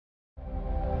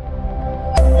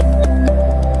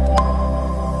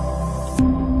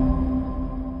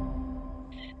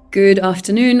Good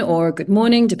afternoon or good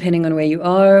morning, depending on where you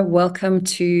are. Welcome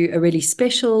to a really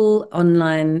special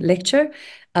online lecture.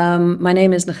 My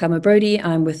name is Nechama Brodie.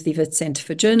 I'm with the Wits Centre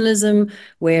for Journalism,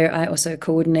 where I also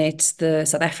coordinate the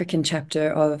South African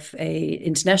chapter of an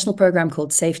international program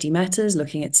called Safety Matters,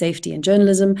 looking at safety in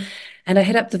journalism, and I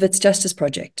head up the Wits Justice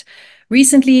Project.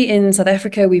 Recently in South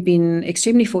Africa, we've been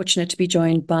extremely fortunate to be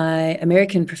joined by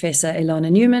American Professor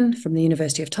Elana Newman from the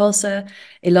University of Tulsa.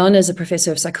 Elana is a professor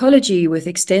of psychology with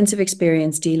extensive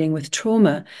experience dealing with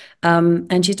trauma,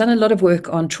 and she's done a lot of work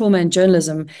on trauma and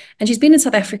journalism. And she's been in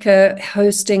South Africa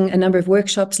hosting a number of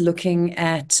workshops looking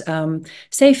at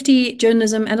safety,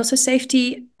 journalism, and also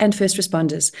safety and first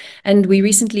responders. And we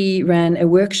recently ran a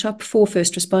workshop for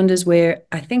first responders where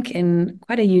I think in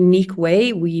quite a unique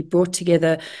way, we brought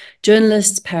together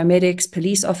journalists, paramedics,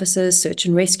 police officers, search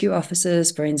and rescue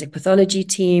officers, forensic pathology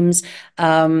teams,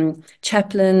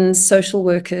 chaplains, social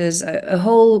workers, a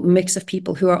whole mix of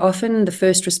people who are often the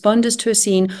first responders to a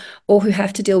scene or who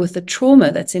have to deal with the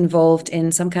trauma that's involved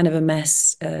in some kind of a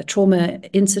mass trauma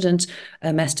incident,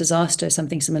 a mass disaster,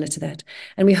 something similar to that.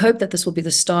 And we hope that this will be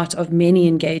the start of many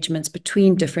engagements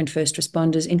between different first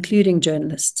responders, including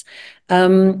journalists.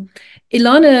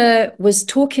 Elana was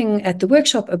talking at the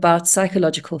workshop about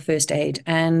psychological first aid,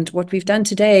 and what we've done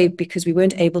today, because we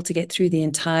weren't able to get through the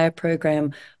entire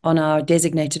program on our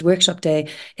designated workshop day,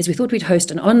 is we thought we'd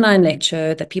host an online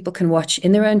lecture that people can watch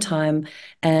in their own time,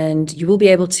 and you will be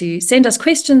able to send us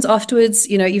questions afterwards,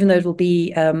 even though it will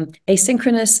be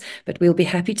asynchronous, but we'll be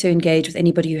happy to engage with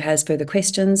anybody who has further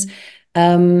questions.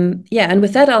 And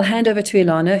with that, I'll hand over to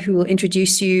Elana, who will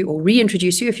introduce you or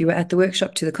reintroduce you if you were at the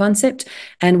workshop to the concept,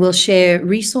 and we'll share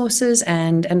resources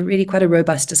and really quite a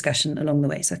robust discussion along the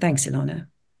way. So thanks, Elana.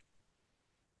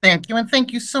 Thank you, and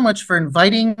thank you so much for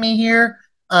inviting me here.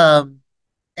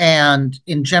 And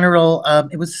in general,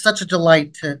 it was such a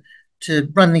delight to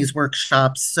run these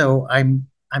workshops. So I'm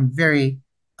very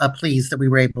pleased that we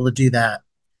were able to do that.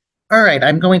 All right,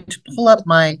 I'm going to pull up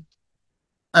my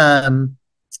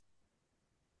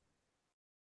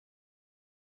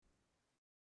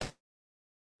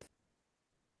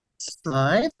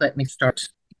slide. Let me start.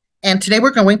 And today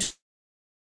we're going to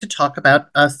talk about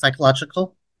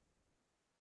psychological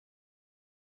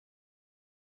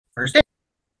first aid.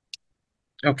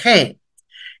 Okay,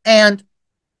 and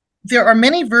there are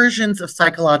many versions of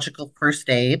psychological first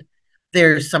aid.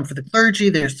 There's some for the clergy,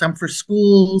 there's some for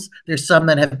schools, there's some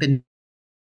that have been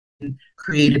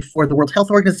created for the World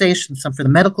Health Organization, some for the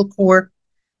medical corps.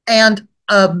 And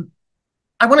I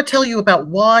want to tell you about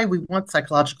why we want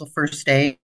psychological first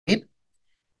aid.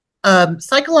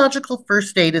 Psychological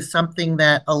first aid is something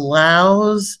that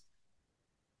allows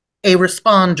a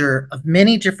responder of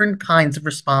many different kinds of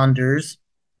responders.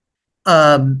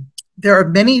 There are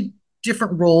many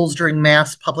different roles during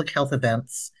mass public health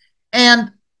events, and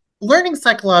learning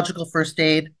psychological first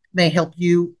aid may help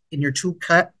you in your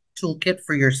toolkit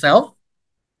for yourself,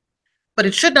 but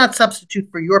it should not substitute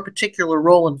for your particular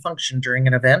role and function during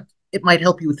an event. It might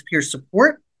help you with peer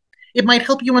support. It might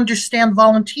help you understand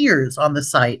volunteers on the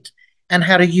site and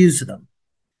how to use them.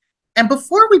 And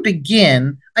before we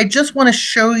begin, I just want to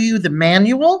show you the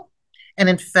manual. And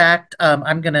in fact,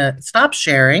 I'm going to stop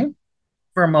sharing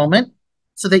for a moment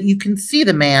so that you can see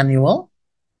the manual.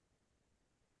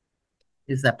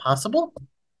 Is that possible?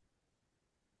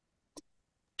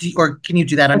 Or can you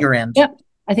do that on your end? Yep.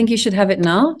 I think you should have it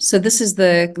now. So this is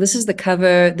the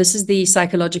cover. This is the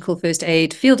Psychological First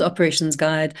Aid Field Operations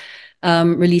Guide,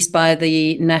 released by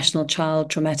the National Child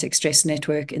Traumatic Stress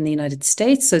Network in the United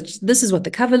States. So this is what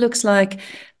the cover looks like.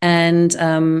 And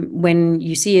when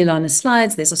you see Elana's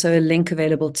slides, there's also a link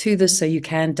available to this, so you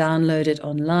can download it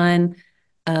online.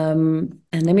 And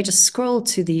let me just scroll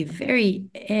to the very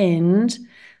end.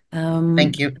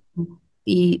 Thank you.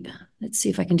 Let's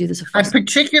see if I can do this. I'm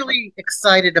particularly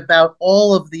excited about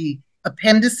all of the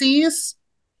appendices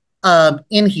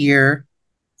in here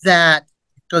that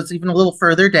goes even a little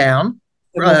further down.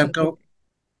 Even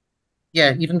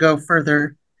go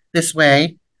further this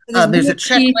way. There's a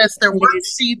checklist, there are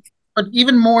worksheets, but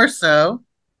even more so,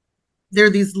 there are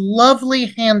these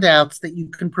lovely handouts that you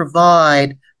can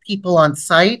provide people on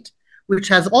site, which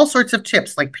has all sorts of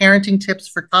tips, like parenting tips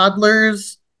for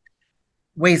toddlers,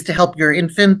 ways to help your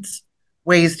infants,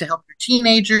 ways to help your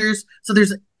teenagers. So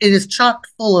it is chock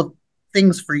full of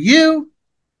things for you,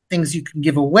 things you can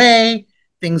give away,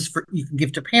 things you can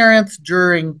give to parents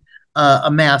during a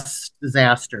mass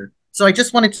disaster. So I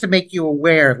just wanted to make you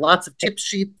aware, lots of tip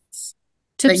sheets.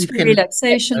 Tips for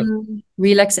relaxation,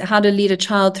 how to lead a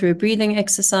child through a breathing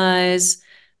exercise.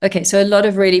 Okay, so a lot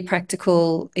of really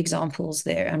practical examples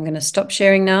there. I'm going to stop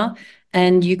sharing now,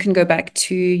 and you can go back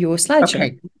to your slideshow.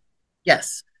 Okay.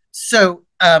 Yes. So,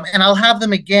 and I'll have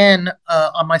them again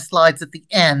on my slides at the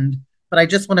end, but I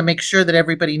just want to make sure that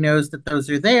everybody knows that those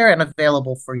are there and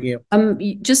available for you.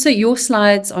 Just so your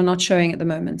slides are not showing at the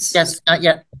moment. Yes, not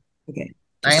yet. Okay.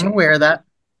 I Just am check. aware of that.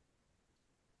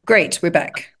 Great, we're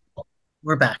back.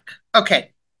 We're back.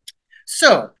 Okay.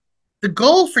 So, the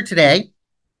goal for today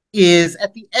is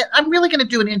at the end, I'm really going to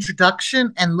do an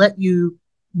introduction and let you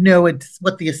know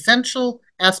what the essential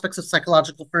aspects of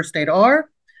psychological first aid are.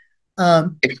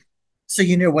 Um, so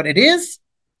you know what it is,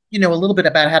 you know a little bit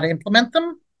about how to implement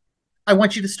them. I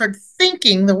want you to start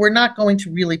thinking that we're not going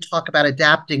to really talk about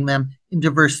adapting them in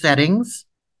diverse settings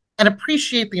and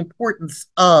appreciate the importance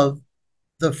of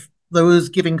those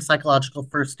giving psychological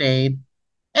first aid.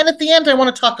 And at the end, I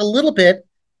want to talk a little bit,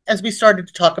 as we started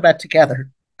to talk about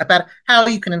together, about how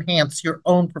you can enhance your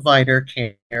own provider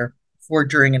care for,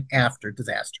 during, and after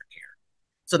disaster care.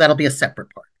 So that'll be a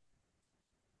separate part.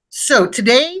 So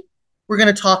today, we're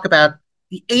going to talk about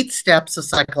the 8 steps of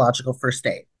psychological first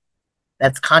aid.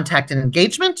 That's contact and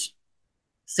engagement,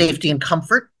 safety and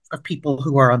comfort of people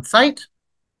who are on site,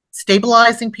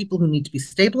 stabilizing people who need to be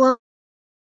stabilized,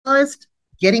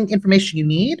 getting information you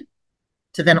need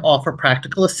to then offer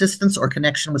practical assistance or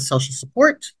connection with social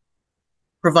support,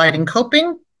 providing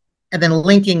coping, and then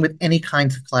linking with any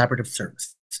kinds of collaborative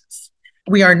services.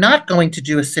 We are not going to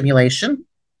do a simulation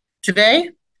today,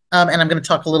 and I'm going to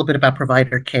talk a little bit about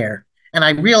provider care. And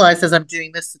I realize as I'm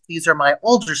doing this that these are my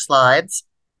older slides,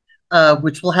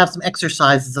 which will have some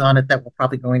exercises on it that we're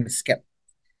probably going to skip.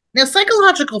 Now,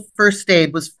 psychological first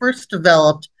aid was first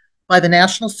developed by the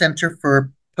National Center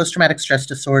for Post-Traumatic Stress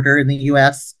Disorder in the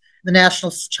US, the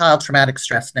National Child Traumatic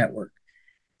Stress Network.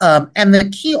 And the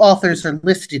key authors are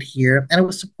listed here, and it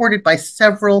was supported by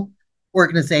several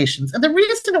organizations. And the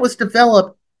reason it was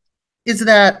developed is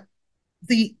that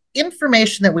the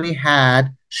information that we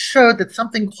had showed that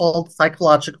something called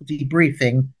psychological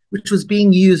debriefing, which was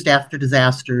being used after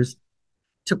disasters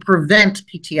to prevent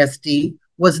PTSD,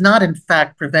 was not in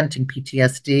fact preventing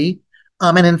PTSD,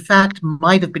 and in fact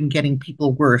might have been getting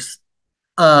people worse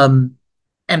and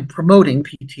promoting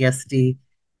PTSD.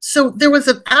 So there was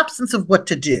an absence of what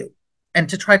to do and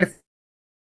to try to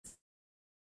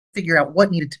figure out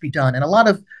what needed to be done. And a lot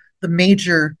of the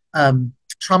major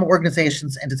trauma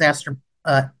organizations and disaster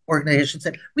organizations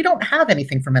said, we don't have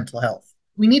anything for mental health.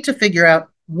 We need to figure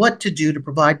out what to do to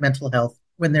provide mental health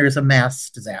when there is a mass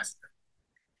disaster.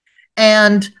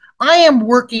 And I am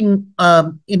working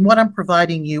in what I'm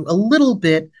providing you a little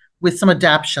bit with some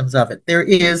adaptations of it. There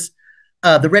is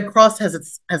the Red Cross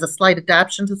has a slight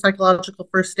adaptation to psychological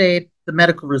first aid. The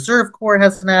Medical Reserve Corps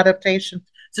has an adaptation.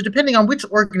 So depending on which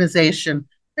organization,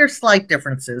 there's slight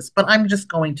differences, but I'm just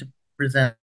going to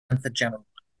present the general one.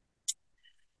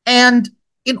 And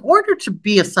in order to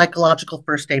be a psychological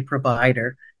first aid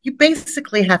provider, you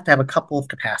basically have to have a couple of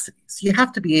capacities. You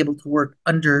have to be able to work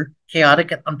under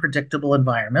chaotic and unpredictable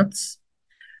environments.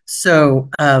 So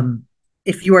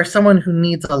if you are someone who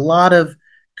needs a lot of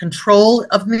control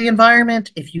of the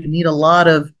environment, if you need a lot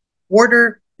of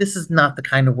order, this is not the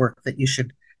kind of work that you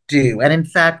should do. And in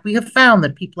fact, we have found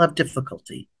that people have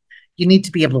difficulty. You need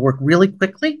to be able to work really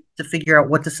quickly to figure out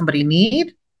what does somebody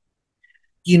need.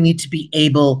 You need to be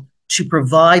able to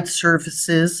provide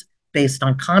services based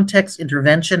on context,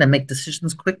 intervention, and make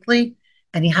decisions quickly.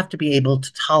 And you have to be able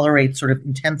to tolerate sort of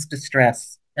intense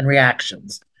distress and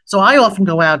reactions. So I often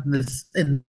go out in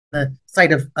the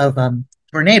site of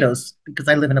tornadoes, because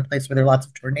I live in a place where there are lots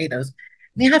of tornadoes.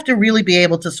 And you have to really be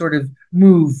able to sort of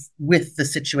move with the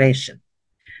situation.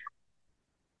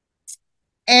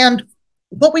 And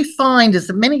what we find is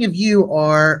that many of you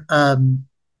are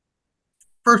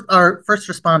first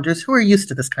responders who are used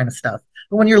to this kind of stuff.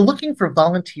 But when you're looking for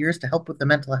volunteers to help with the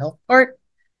mental health part,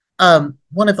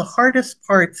 one of the hardest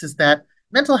parts is that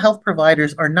mental health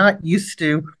providers are not used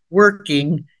to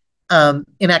working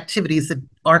in activities that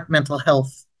aren't mental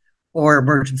health or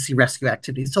emergency rescue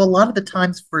activities. So a lot of the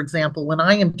times, for example, when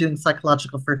I am doing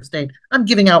psychological first aid, I'm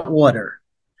giving out water.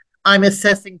 I'm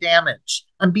assessing damage.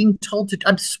 I'm being told to,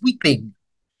 I'm sweeping.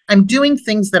 I'm doing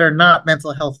things that are not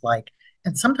mental health like.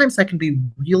 And sometimes that can be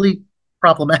really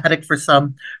problematic for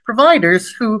some providers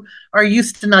who are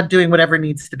used to not doing whatever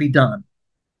needs to be done.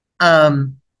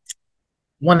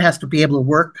 One has to be able to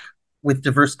work with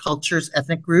diverse cultures,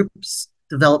 ethnic groups,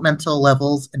 developmental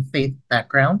levels, and faith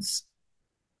backgrounds.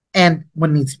 And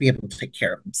one needs to be able to take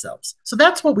care of themselves. So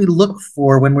that's what we look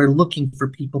for when we're looking for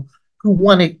people who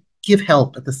want to give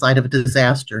help at the site of a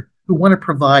disaster, who want to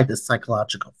provide this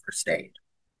psychological first aid.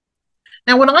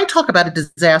 Now, when I talk about a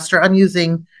disaster, I'm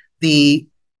using the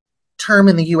term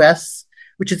in the US,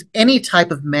 which is any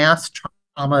type of mass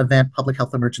trauma event, public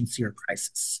health emergency, or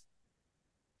crisis.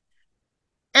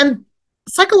 And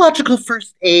psychological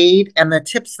first aid and the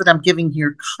tips that I'm giving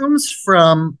here comes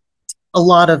from a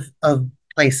lot of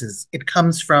places. It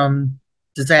comes from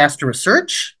disaster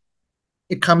research.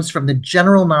 It comes from the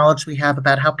general knowledge we have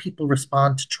about how people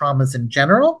respond to traumas in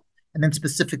general, and then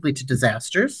specifically to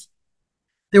disasters.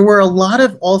 There were a lot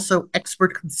of also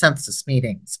expert consensus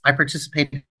meetings. I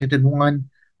participated in one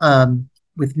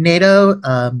with NATO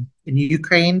in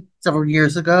Ukraine several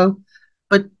years ago.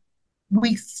 But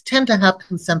we tend to have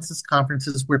consensus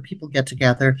conferences where people get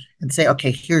together and say,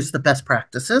 okay, here's the best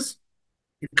practices.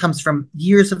 It comes from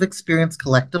years of experience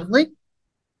collectively.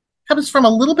 It comes from a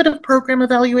little bit of program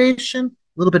evaluation,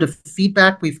 a little bit of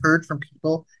feedback we've heard from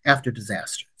people after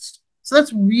disasters. So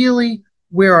that's really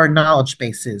where our knowledge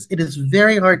base is. It is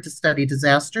very hard to study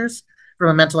disasters from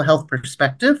a mental health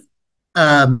perspective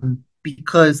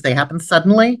because they happen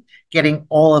suddenly, getting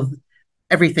all of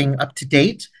everything up to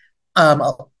date.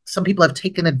 Some people have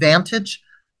taken advantage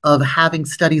of having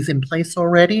studies in place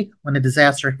already when a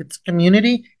disaster hits a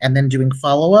community and then doing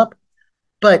follow-up.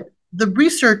 But the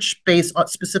research based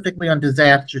specifically on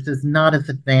disasters is not as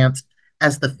advanced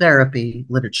as the therapy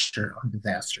literature on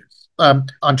disasters,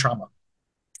 on trauma.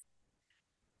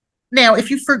 Now,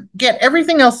 if you forget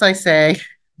everything else I say,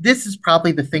 this is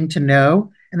probably the thing to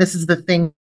know, and this is the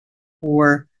thing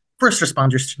for first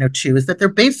responders to know too, is that there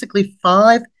are basically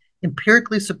 5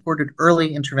 empirically supported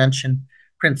early intervention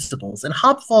principles. And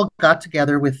Hopfall got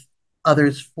together with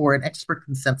others for an expert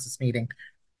consensus meeting.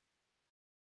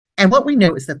 And what we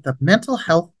know is that the mental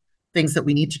health things that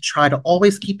we need to try to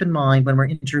always keep in mind when we're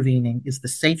intervening is the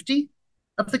safety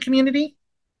of the community.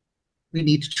 We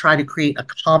need to try to create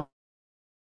a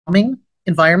calming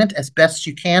environment as best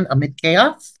you can amid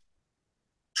chaos.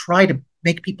 Try to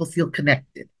make people feel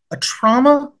connected. A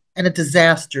trauma and a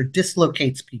disaster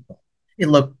dislocates people. It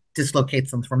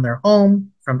dislocates them from their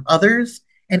home, from others,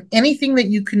 and anything that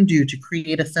you can do to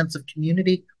create a sense of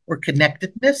community or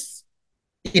connectedness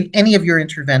in any of your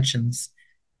interventions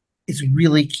is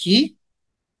really key.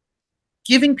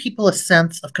 Giving people a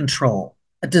sense of control.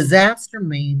 A disaster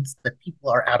means that people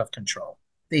are out of control.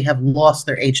 They have lost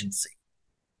their agency.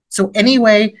 So any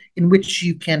way in which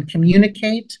you can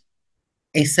communicate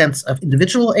a sense of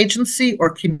individual agency or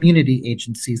community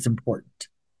agency is important.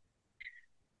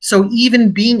 So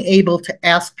even being able to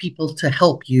ask people to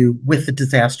help you with the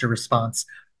disaster response,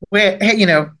 where, hey,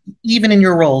 even in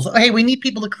your roles, hey, we need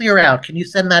people to clear out. Can you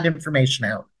send that information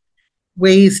out?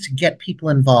 Ways to get people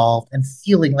involved and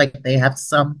feeling like they have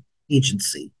some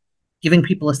agency, giving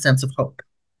people a sense of hope.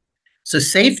 So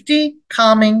safety,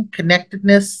 calming,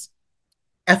 connectedness,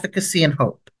 efficacy, and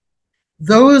hope.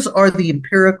 Those are the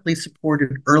empirically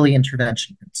supported early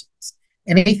intervention principles.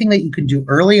 And anything that you can do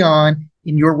early on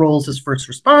in your roles as first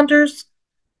responders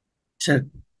to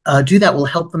do that will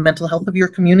help the mental health of your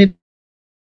communities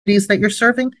that you're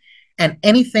serving. And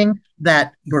anything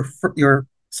that your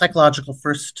psychological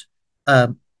first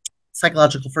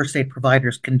aid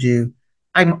providers can do,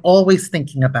 I'm always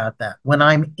thinking about that. When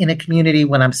I'm in a community,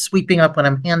 when I'm sweeping up, when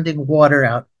I'm handing water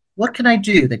out, what can I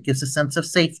do that gives a sense of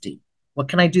safety? What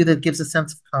can I do that gives a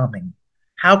sense of calming?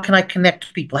 How can I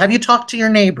connect people? Have you talked to your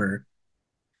neighbor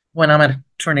when I'm at a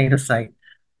tornado site?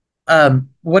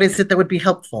 What is it that would be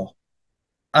helpful?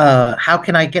 How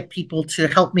can I get people to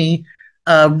help me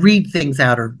read things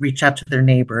out or reach out to their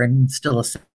neighbor and instill a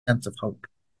sense of hope?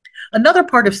 Another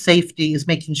part of safety is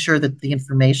making sure that the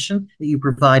information that you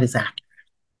provide is accurate.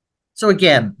 So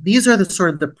again, these are the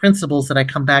sort of the principles that I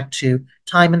come back to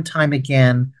time and time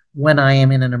again when I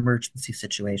am in an emergency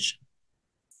situation.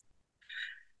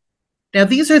 Now,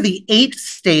 these are the 8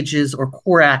 stages or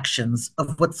core actions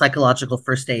of what psychological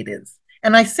first aid is.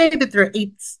 And I say that there are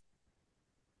 8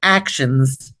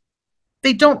 actions.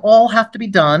 They don't all have to be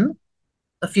done.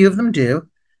 A few of them do.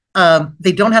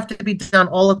 They don't have to be done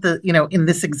all of the, in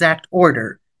this exact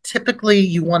order. Typically,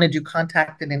 you want to do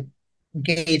contact and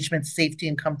engagement, safety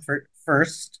and comfort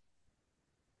first.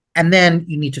 And then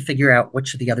you need to figure out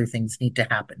which of the other things need to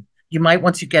happen. You might,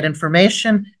 once you get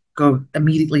information, go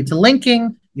immediately to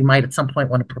linking. You might at some point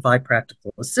want to provide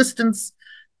practical assistance,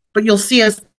 but you'll see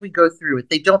as we go through it,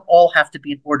 they don't all have to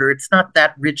be in order. It's not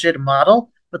that rigid a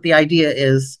model, but the idea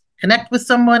is connect with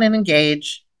someone and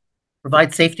engage,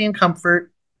 provide safety and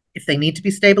comfort. If they need to be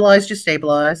stabilized, you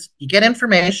stabilize. You get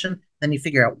information, then you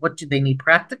figure out what do they need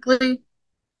practically,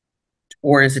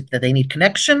 or is it that they need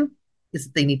connection? Is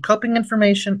it they need coping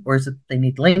information, or is it they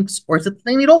need links, or is it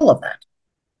they need all of that?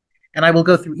 And I will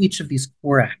go through each of these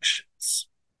core actions.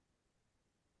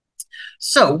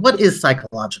 So what is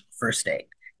psychological first aid?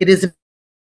 It is a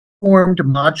formed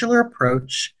modular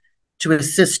approach to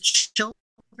assist children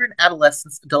children,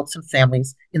 adolescents, adults, and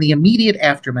families in the immediate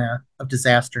aftermath of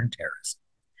disaster and terrorism.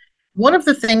 One of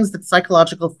the things that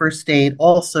psychological first aid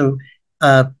also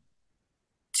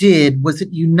did was it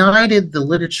united the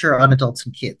literature on adults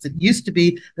and kids. It used to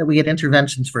be that we had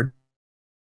interventions for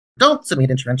adults and we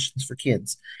had interventions for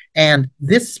kids. And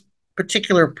this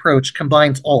particular approach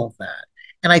combines all of that.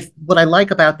 And what I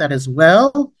like about that as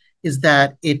well is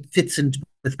that it fits in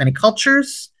with many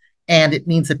cultures, and it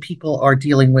means that people are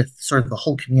dealing with sort of the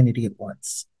whole community at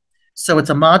once. So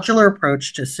it's a modular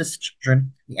approach to assist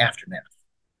children in the aftermath.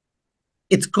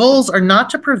 Its goals are not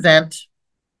to prevent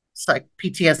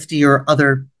PTSD or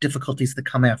other difficulties that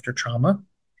come after trauma.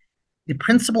 The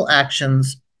principal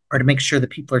actions are to make sure that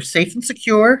people are safe and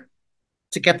secure,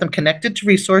 to get them connected to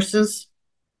resources,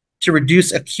 to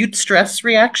reduce acute stress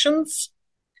reactions,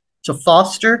 to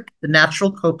foster the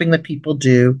natural coping that people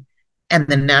do, and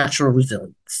the natural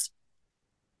resilience.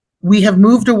 We have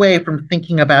moved away from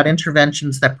thinking about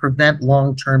interventions that prevent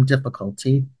long-term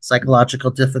difficulty,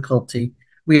 psychological difficulty.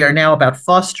 We are now about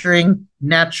fostering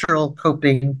natural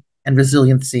coping and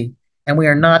resiliency, and we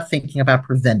are not thinking about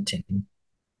preventing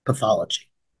pathology.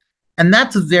 And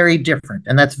that's very different.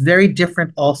 And that's very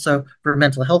different also for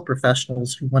mental health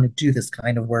professionals who want to do this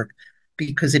kind of work,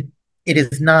 because it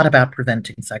is not about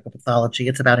preventing psychopathology.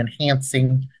 It's about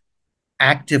enhancing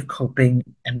active coping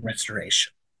and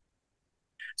restoration.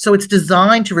 So it's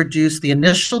designed to reduce the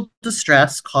initial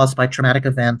distress caused by traumatic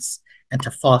events and to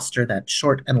foster that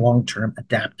short and long-term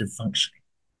adaptive functioning.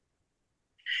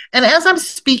 And as I'm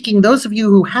speaking, those of you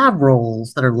who have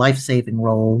roles that are life-saving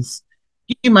roles,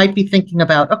 you might be thinking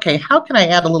about, okay, how can I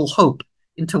add a little hope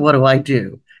into what do I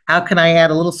do? How can I add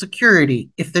a little security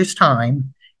if there's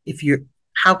time?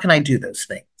 How can I do those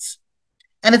things?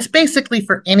 And it's basically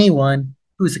for anyone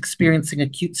who's experiencing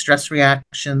acute stress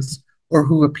reactions or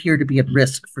who appear to be at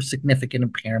risk for significant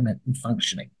impairment in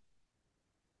functioning.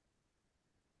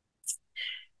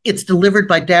 It's delivered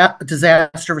by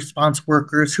disaster response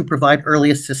workers who provide early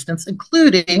assistance,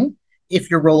 including, if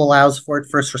your role allows for it,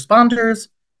 first responders,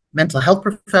 mental health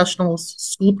professionals,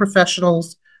 school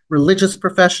professionals, religious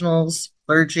professionals,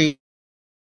 clergy,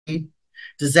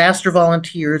 disaster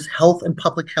volunteers, health and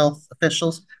public health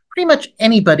officials. Pretty much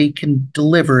anybody can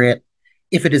deliver it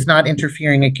if it is not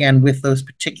interfering, again, with those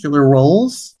particular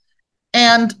roles.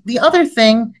 And the other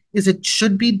thing is it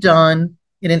should be done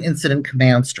in an incident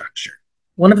command structure.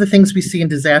 One of the things we see in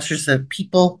disasters is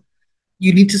that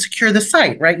you need to secure the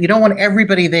site, right? You don't want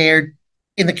everybody there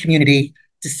in the community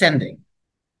descending.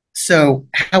 So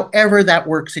however that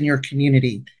works in your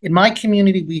community. In my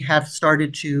community, we have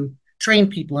started to train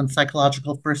people in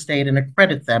psychological first aid and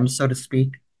accredit them, so to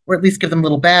speak, or at least give them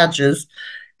little badges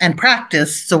and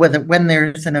practice so that when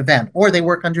there's an event, or they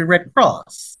work under Red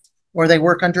Cross, or they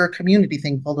work under a community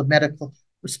thing called a medical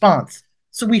response.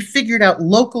 So we figured out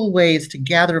local ways to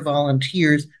gather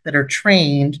volunteers that are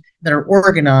trained, that are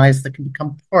organized, that can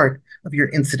become part of your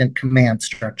incident command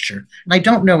structure. And I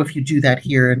don't know if you do that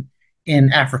here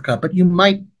in Africa, but you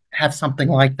might have something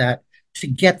like that to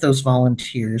get those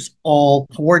volunteers all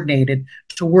coordinated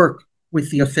to work with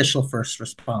the official first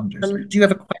responders. Do you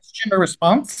have a question or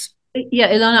response? Yeah,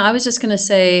 Elana, I was just going to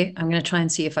say, I'm going to try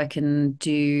and see if I can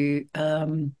do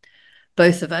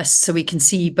both of us so we can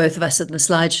see both of us at the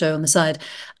slideshow on the side.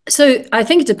 So I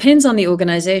think it depends on the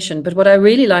organization, but what I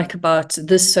really like about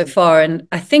this so far, and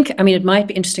I mean, it might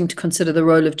be interesting to consider the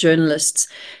role of journalists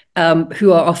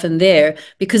who are often there,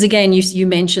 because again, you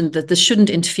mentioned that this shouldn't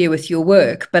interfere with your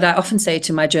work, but I often say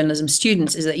to my journalism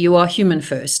students is that you are human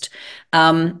first.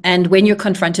 And when you're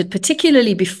confronted,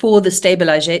 particularly before the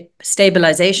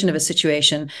stabilization of a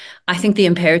situation, I think the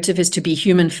imperative is to be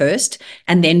human first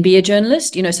and then be a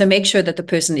journalist, so make sure that the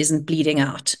person isn't bleeding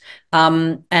out.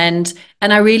 And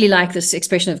I really like this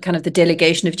expression of kind of the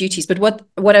delegation of duties. But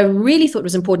what I really thought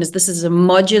was important is this is a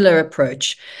modular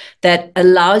approach that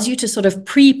allows you to sort of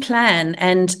pre-plan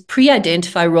and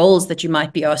pre-identify roles that you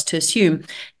might be asked to assume.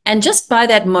 And just by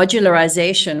that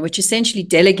modularization, which essentially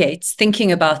delegates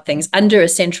thinking about things under a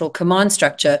central command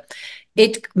structure,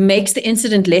 it makes the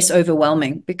incident less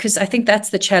overwhelming, because I think that's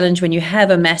the challenge when you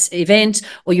have a mass event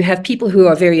or you have people who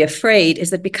are very afraid, is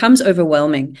that it becomes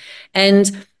overwhelming.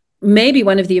 And maybe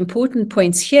one of the important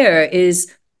points here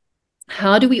is,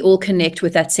 how do we all connect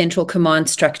with that central command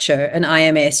structure, an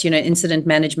IMS, incident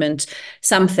management,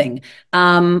 something?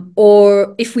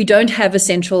 Or if we don't have a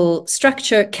central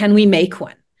structure, can we make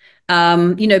one?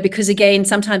 Because again,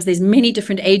 sometimes there's many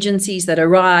different agencies that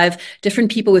arrive,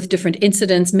 different people with different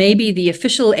incidents. Maybe the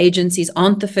official agencies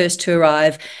aren't the first to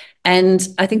arrive. And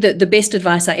I think that the best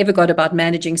advice I ever got about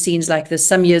managing scenes like this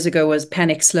some years ago was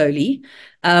panic slowly.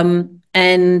 And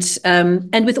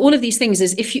with all of these things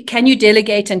is can you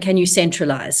delegate and can you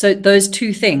centralize? So those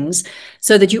two things,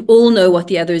 so that you all know what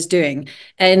the other is doing.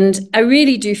 And I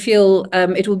really do feel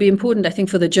it will be important, I think,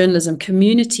 for the journalism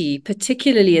community,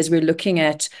 particularly as we're looking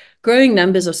at growing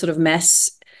numbers of sort of mass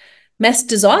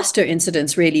disaster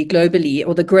incidents really globally,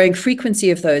 or the growing frequency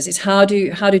of those, is how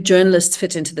do journalists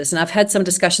fit into this? And I've had some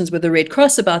discussions with the Red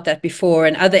Cross about that before,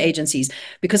 and other agencies,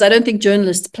 because I don't think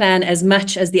journalists plan as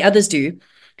much as the others do.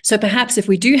 So perhaps if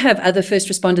we do have other first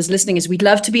responders listening, is we'd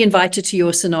love to be invited to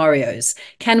your scenarios.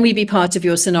 Can we be part of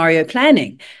your scenario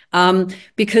planning?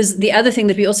 Because the other thing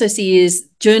that we also see is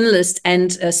journalists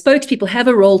and spokespeople have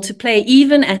a role to play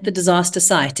even at the disaster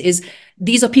site. Is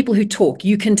these are people who talk.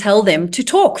 You can tell them to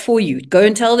talk for you. Go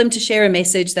and tell them to share a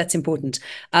message. That's important.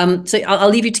 So I'll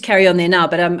leave you to carry on there now,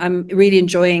 but I'm really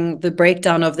enjoying the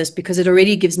breakdown of this, because it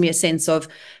already gives me a sense of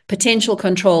potential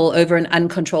control over an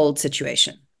uncontrolled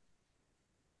situation.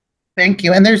 Thank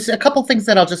you. And there's a couple things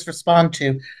that I'll just respond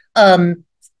to.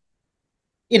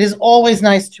 It is always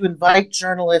nice to invite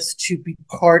journalists to be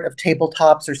part of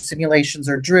tabletops or simulations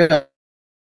or drills.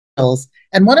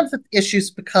 And one of the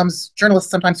issues becomes journalists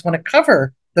sometimes want to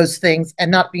cover those things and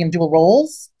not be in dual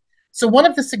roles. So one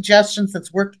of the suggestions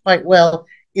that's worked quite well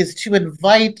is to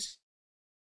invite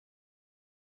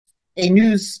a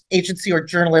news agency or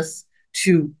journalists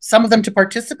to, some of them to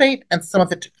participate and some of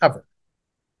it to cover.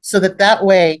 So that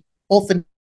way, both the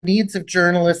needs of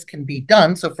journalists can be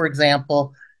done. So for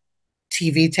example,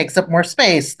 TV takes up more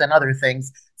space than other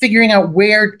things. Figuring out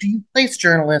where do you place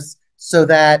journalists so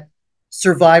that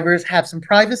survivors have some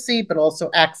privacy, but also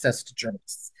access to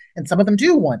journalists. And some of them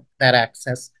do want that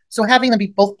access. So having them be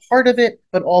both part of it,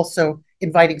 but also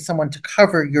inviting someone to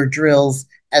cover your drills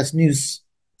as news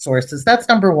sources. That's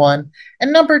number one.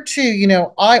 And number two,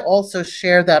 I also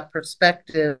share that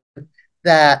perspective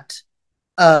that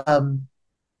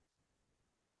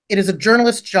it is a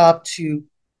journalist's job to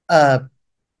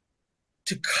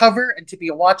cover and to be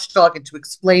a watchdog and to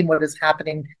explain what is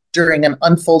happening during an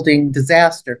unfolding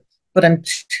disaster. But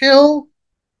until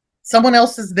someone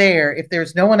else is there, if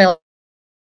there's no one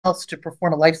else to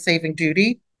perform a life-saving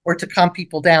duty or to calm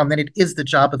people down, then it is the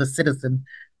job of the citizen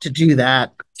to do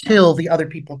that till the other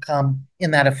people come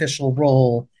in that official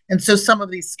role. And so some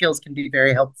of these skills can be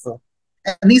very helpful.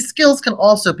 And these skills can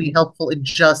also be helpful in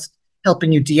just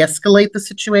helping you de-escalate the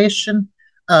situation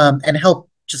and help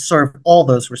just sort of all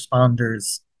those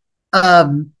responders.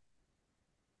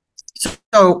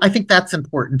 So I think that's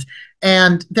important.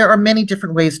 And there are many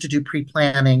different ways to do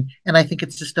pre-planning. And I think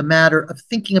it's just a matter of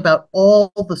thinking about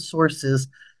all the sources.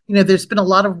 There's been a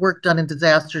lot of work done in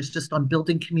disasters just on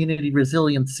building community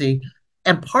resiliency.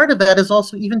 And part of that is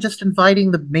also even just inviting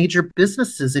the major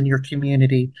businesses in your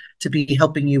community to be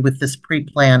helping you with this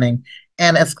pre-planning.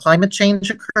 And as climate change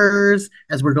occurs,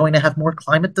 as we're going to have more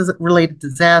climate-related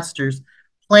disasters,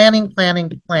 planning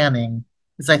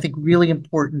is, I think, really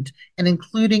important, and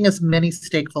including as many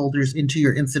stakeholders into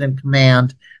your incident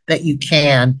command that you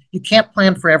can. You can't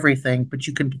plan for everything, but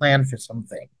you can plan for some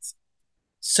things.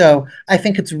 So I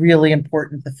think it's really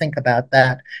important to think about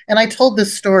that. And I told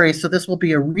this story, so this will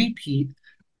be a repeat,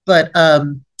 but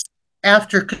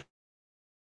after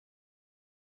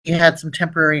we had some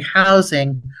temporary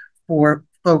housing for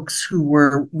folks who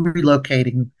were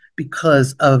relocating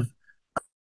because of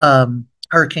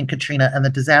Hurricane Katrina and the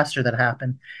disaster that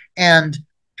happened. And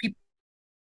people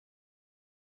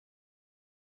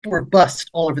were bused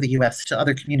all over the US to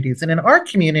other communities. And in our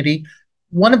community,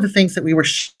 one of the things that we were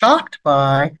shocked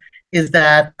by is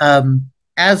that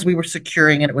as we were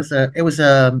securing it, it was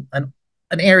an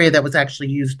area that was actually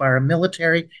used by our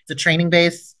military. It's a training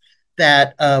base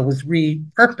that was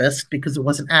repurposed because it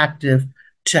wasn't active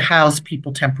to house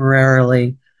people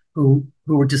temporarily who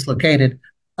were dislocated.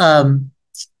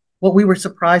 What we were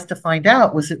surprised to find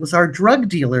out was it was our drug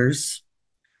dealers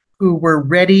who were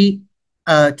ready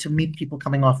to meet people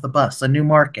coming off the bus, a new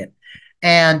market.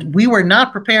 And we were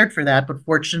not prepared for that, but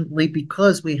fortunately,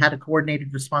 because we had a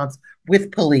coordinated response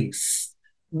with police,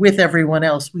 with everyone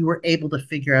else, we were able to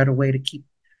figure out a way to keep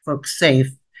folks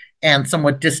safe and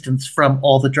somewhat distanced from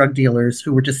all the drug dealers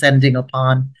who were descending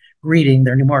upon greeting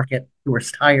their new market, who were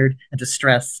tired and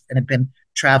distressed and had been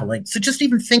traveling. So just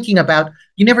even thinking about,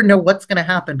 you never know what's going to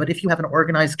happen, but if you have an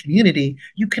organized community,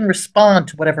 you can respond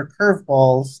to whatever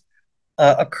curveballs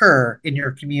occur in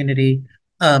your community.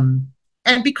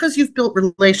 And because you've built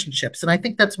relationships. And I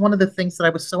think that's one of the things that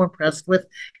I was so impressed with,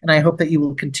 and I hope that you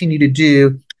will continue to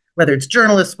do, whether it's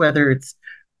journalists, whether it's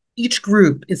each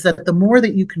group, is that the more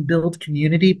that you can build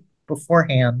community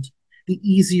beforehand, the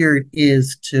easier it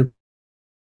is to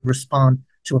respond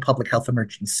to a public health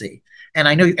emergency. And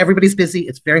I know everybody's busy,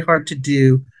 it's very hard to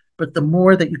do, but the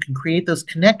more that you can create those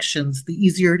connections, the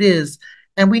easier it is.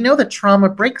 And we know that trauma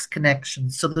breaks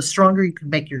connections. So the stronger you can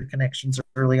make your connections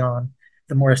early on,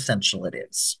 the more essential it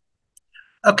is.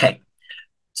 Okay.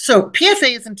 So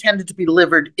PFA is intended to be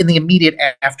delivered in the immediate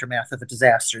aftermath of a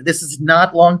disaster. This is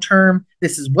not long-term.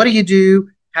 This is what do you do,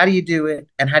 how do you do it,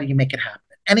 and how do you make it happen?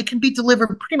 And it can be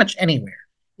delivered pretty much anywhere,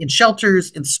 in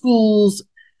shelters, in schools,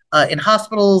 in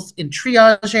hospitals, in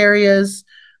triage areas.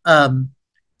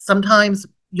 Sometimes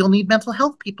you'll need mental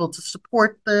health people to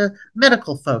support the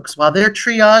medical folks. While they're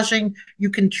triaging, you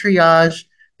can triage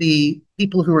the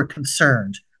people who are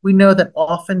concerned. We know that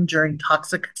often during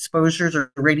toxic exposures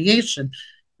or radiation,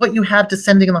 what you have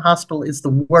descending in the hospital is the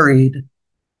worried,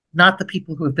 not the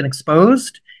people who have been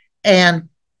exposed. And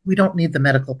we don't need the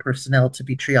medical personnel to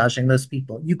be triaging those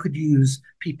people. You could use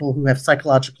people who have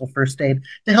psychological first aid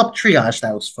to help triage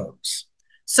those folks.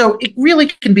 So it really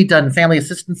can be done in family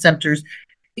assistance centers.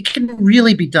 It can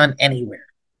really be done anywhere.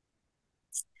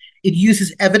 It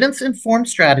uses evidence-informed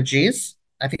strategies.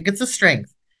 I think it's a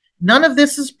strength. None of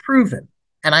this is proven.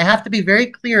 And I have to be very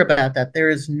clear about that. There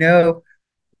is no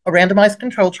a randomized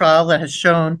control trial that has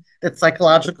shown that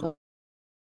psychological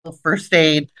first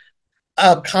aid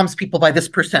calms people by this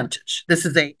percentage. This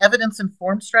is a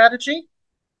evidence-informed strategy.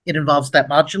 It involves that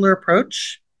modular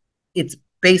approach. It's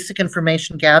basic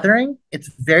information gathering. It's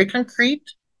very concrete.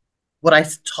 What I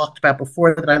talked about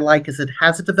before that I like is it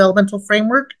has a developmental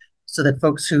framework so that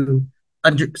folks who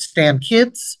understand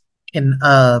kids can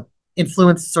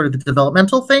influence sort of the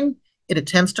developmental thing. It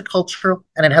attends to cultural,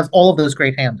 and it has all of those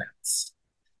great handouts.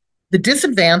 The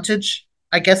disadvantage,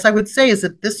 I guess I would say, is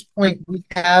at this point we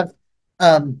have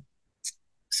some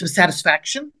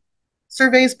satisfaction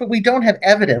surveys, but we don't have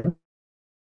evidence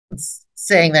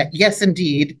saying that, yes,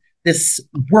 indeed, this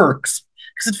works.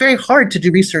 Because it's very hard to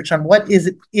do research on what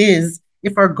it is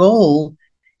if our goal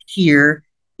here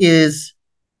is,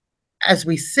 as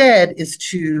we said, is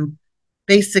to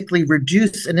basically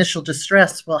reduce initial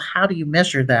distress. Well, how do you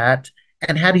measure that?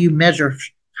 And how do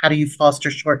you foster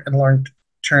short and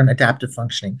long-term adaptive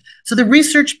functioning? So the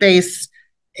research base,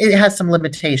 it has some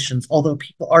limitations, although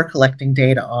people are collecting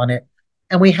data on it,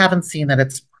 and we haven't seen that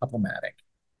it's problematic.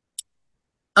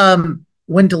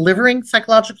 When delivering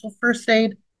psychological first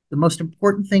aid, the most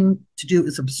important thing to do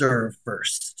is observe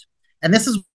first. And this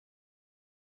is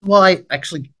why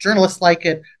actually journalists like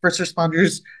it, first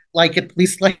responders like it,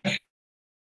 police like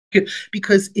it,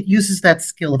 because it uses that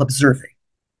skill of observing.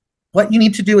 What you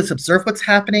need to do is observe what's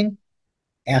happening,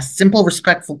 ask simple,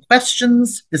 respectful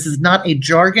questions. This is not a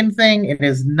jargon thing. It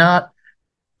is not,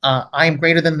 I am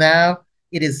greater than thou.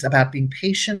 It is about being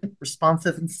patient,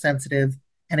 responsive, and sensitive,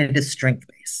 and it is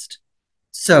strength-based.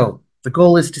 So the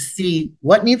goal is to see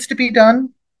what needs to be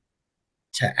done,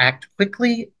 to act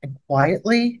quickly and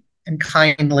quietly and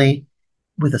kindly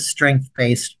with a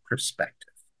strength-based perspective.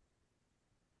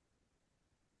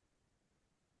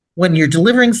 When you're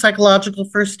delivering psychological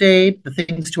first aid, the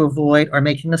things to avoid are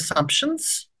making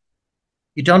assumptions.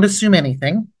 You don't assume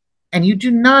anything, and you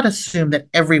do not assume that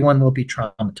everyone will be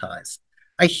traumatized.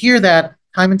 I hear that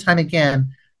time and time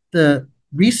again. The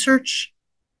research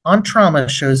on trauma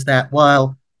shows that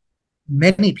while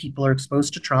many people are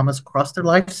exposed to traumas across their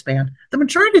lifespan, the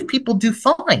majority of people do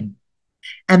fine.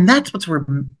 And that's what's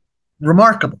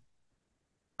remarkable.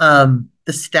 The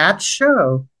stats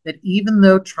show that even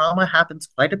though trauma happens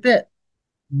quite a bit,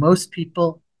 most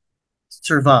people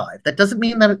survive. That doesn't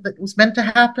mean that it was meant to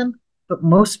happen, but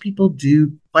most people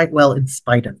do quite well in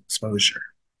spite of exposure.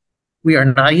 We are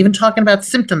not even talking about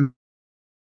symptoms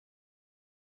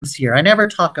here. I never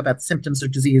talk about symptoms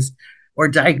of disease or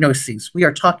diagnoses. We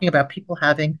are talking about people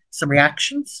having some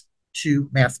reactions to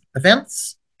mass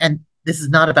events, and this is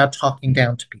not about talking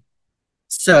down to people.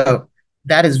 So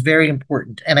that is very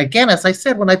important. And again, as I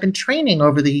said, when I've been training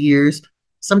over the years,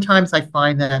 sometimes I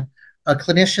find that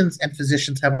clinicians and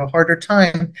physicians have a harder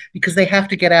time because they have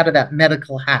to get out of that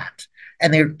medical hat.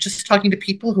 And they're just talking to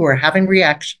people who are having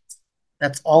reactions.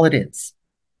 That's all it is.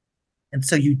 And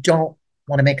so you don't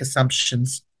want to make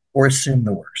assumptions or assume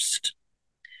the worst.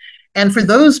 And for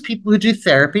those people who do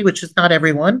therapy, which is not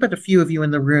everyone, but a few of you in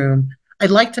the room,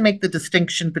 I'd like to make the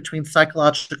distinction between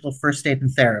psychological first aid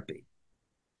and therapy.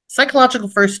 Psychological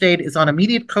first aid is on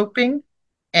immediate coping,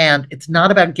 and it's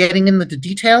not about getting into the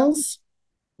details.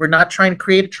 We're not trying to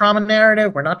create a trauma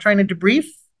narrative. We're not trying to debrief.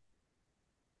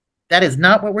 That is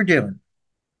not what we're doing.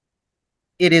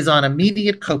 It is on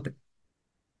immediate coping.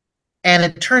 And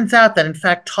it turns out that, in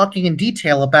fact, talking in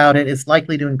detail about it is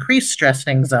likely to increase stress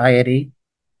and anxiety.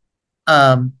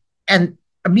 And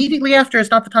Immediately after is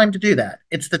not the time to do that.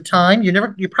 It's the time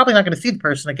you're probably not going to see the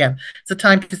person again. It's the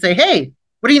time to say, "Hey,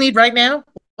 what do you need right now?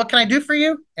 What can I do for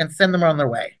you?" and send them on their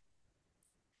way.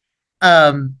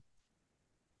 Um,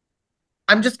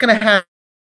 I'm just going to have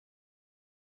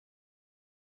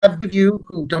you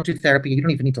who don't do therapy, you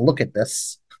don't even need to look at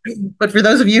this. But for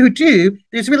those of you who do,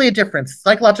 there's really a difference.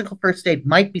 Psychological first aid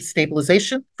might be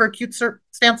stabilization for acute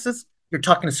circumstances. You're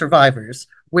talking to survivors,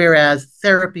 whereas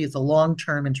therapy is a long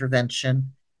term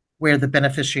intervention where the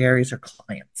beneficiaries are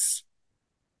clients.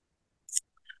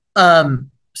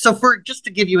 So, for just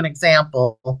to give you an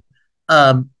example,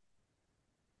 um,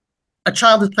 a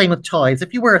child is playing with toys.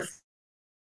 If you were a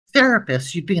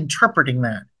therapist, you'd be interpreting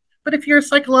that. But if you're a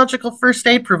psychological first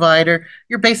aid provider,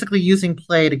 you're basically using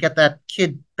play to get that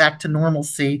kid back to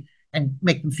normalcy and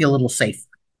make them feel a little safer.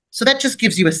 So that just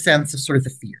gives you a sense of sort of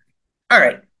the theory. All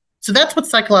right. So that's what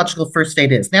psychological first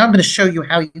aid is. Now I'm going to show you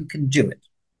how you can do it.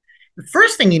 The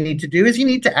first thing you need to do is you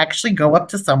need to actually go up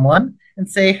to someone and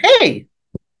say, "Hey,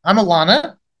 I'm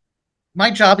Elana.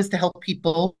 My job is to help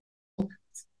people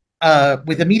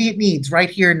with immediate needs right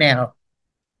here now.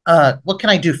 What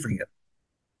can I do for you?"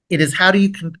 It is how do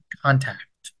you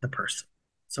contact the person.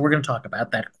 So we're going to talk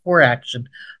about that core action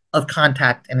of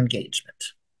contact and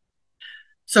engagement.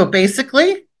 So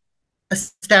basically,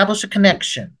 establish a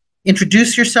connection.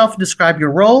 Introduce yourself and describe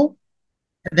your role,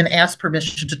 and then ask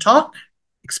permission to talk,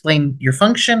 explain your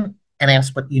function, and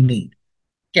ask what you need.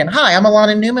 Again, hi, I'm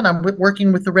Elana Newman. I'm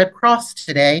working with the Red Cross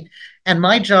today, and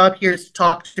my job here is to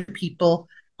talk to people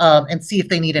and see if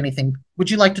they need anything. Would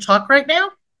you like to talk right now?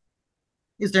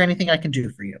 Is there anything I can do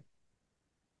for you?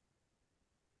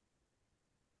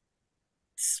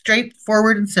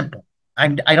 Straightforward and simple. I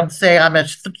don't say I'm a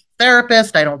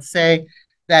therapist. I don't say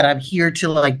that I'm here to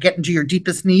like get into your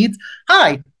deepest needs.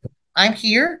 Hi, I'm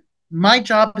here. My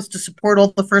job is to support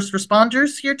all the first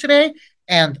responders here today,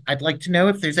 and I'd like to know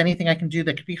if there's anything I can do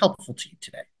that could be helpful to you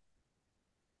today.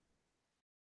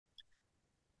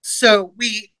 So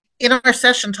we, in our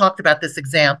session, talked about this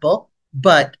example,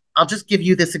 but I'll just give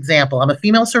you this example. I'm a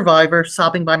female survivor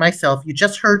sobbing by myself. You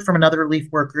just heard from another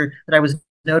relief worker that I was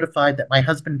notified that my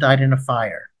husband died in a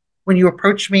fire. When you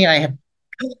approach me, I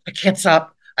can't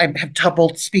stop. I have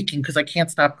trouble speaking because I can't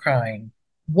stop crying.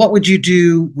 What would you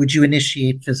do? Would you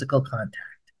initiate physical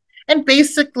contact? And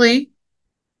basically,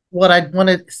 what I'd want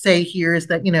to say here is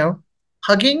that,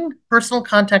 hugging, personal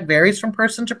contact varies from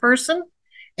person to person.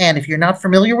 And if you're not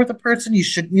familiar with a person, you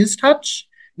shouldn't use touch.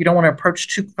 You don't want to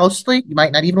approach too closely. You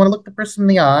might not even want to look the person in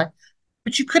the eye.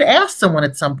 But you could ask someone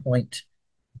at some point,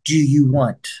 do you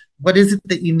want? What is it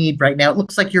that you need right now? It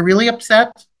looks like you're really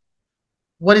upset.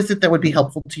 What is it that would be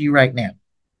helpful to you right now?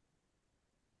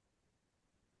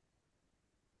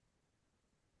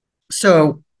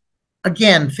 So,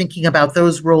 again, thinking about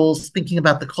those roles, thinking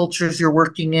about the cultures you're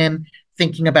working in,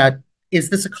 thinking about, is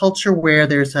this a culture where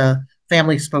there's a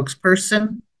family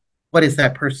spokesperson? What is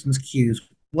that person's cues?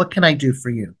 What can I do for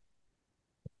you?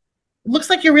 It looks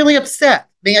like you're really upset.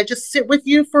 May I just sit with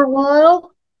you for a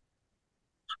while?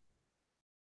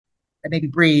 And maybe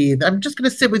breathe. I'm just going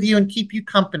to sit with you and keep you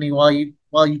company while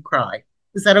you cry.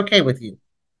 Is that okay with you?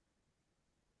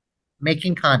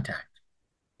 Making contact,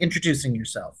 introducing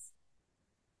yourself.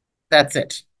 That's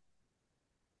it.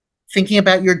 Thinking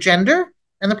about your gender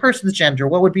and the person's gender.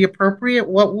 What would be appropriate?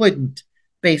 What wouldn't,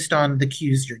 based on the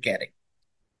cues you're getting.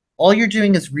 All you're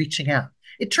doing is reaching out.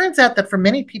 It turns out that for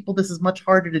many people, this is much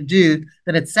harder to do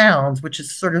than it sounds, which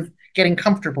is sort of getting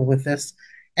comfortable with this.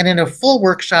 And in a full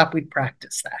workshop, we'd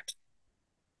practice that.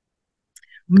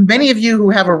 Many of you who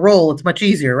have a role, it's much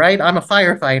easier, right? I'm a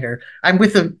firefighter. I'm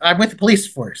with the police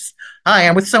force. Hi,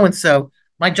 I'm with so and so.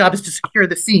 My job is to secure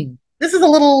the scene. This is a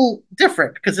little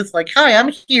different because it's like, hi, I'm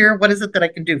here. What is it that I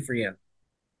can do for you?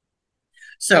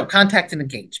 So, contact and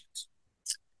engagement.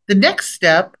 The next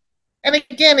step, and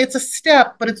again, it's a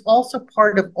step, but it's also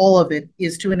part of all of it,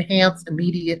 is to enhance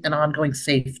immediate and ongoing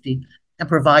safety and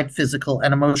provide physical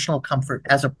and emotional comfort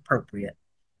as appropriate.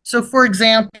 So, for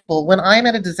example, when I'm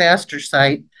at a disaster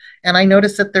site and I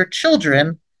notice that there are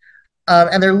children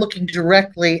and they're looking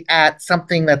directly at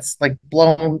something that's like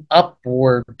blown up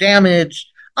or damaged,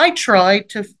 I try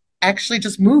to actually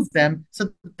just move them so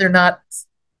that they're not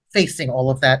facing all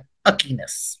of that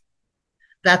uckiness.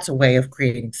 That's a way of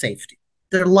creating safety.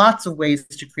 There are lots of ways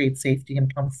to create safety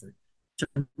and comfort, to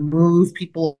move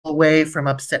people away from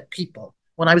upset people.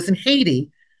 When I was in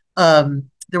Haiti, there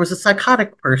was a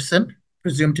psychotic person,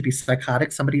 presumed to be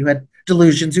psychotic, somebody who had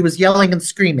delusions, who was yelling and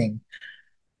screaming,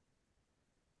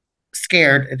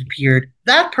 scared, it appeared.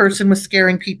 That person was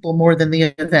scaring people more than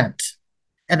the event.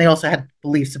 And they also had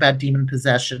beliefs about demon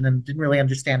possession and didn't really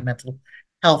understand mental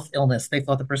health illness. They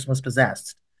thought the person was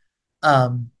possessed.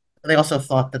 Um, they also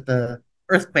thought that the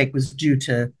earthquake was due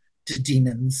to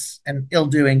demons and ill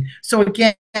doing. So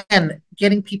again,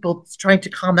 getting people trying to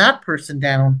calm that person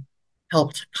down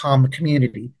helped calm the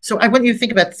community. So I want you to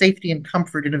think about safety and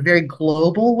comfort in a very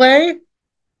global way.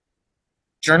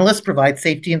 Journalists provide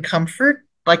safety and comfort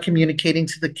by communicating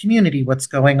to the community what's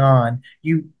going on.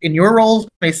 You, in your roles,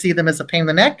 may see them as a pain in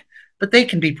the neck, but they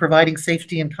can be providing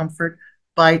safety and comfort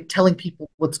by telling people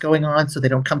what's going on so they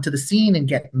don't come to the scene and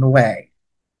get in the way.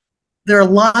 There are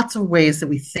lots of ways that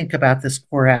we think about this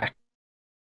core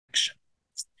action.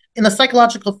 In the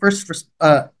psychological first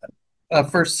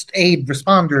aid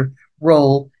responder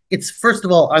role, it's first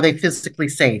of all, are they physically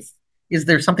safe? Is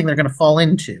there something they're going to fall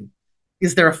into?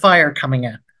 Is there a fire coming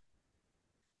at them?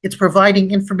 It's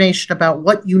providing information about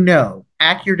what you know,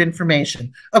 accurate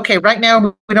information. Okay, right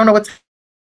now we don't know what's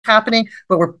happening,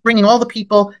 but we're bringing all the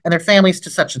people and their families to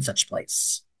such and such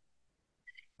place.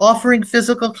 Offering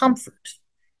physical comfort.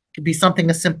 It could be something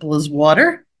as simple as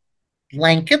water,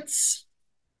 blankets,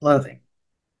 clothing.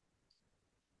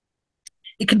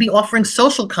 It can be offering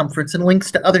social comforts and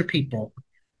links to other people.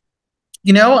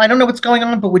 You know, I don't know what's going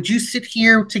on, but would you sit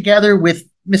here together with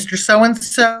Mr.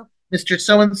 So-and-so, Mr.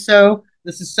 So-and-so,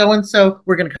 this is so-and-so,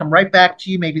 we're going to come right back to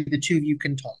you, maybe the two of you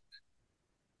can talk.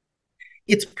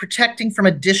 It's protecting from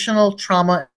additional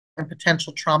trauma and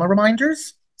potential trauma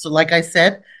reminders. So like I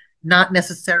said, not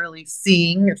necessarily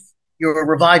seeing if you're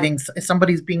reviving, if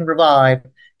somebody's being revived,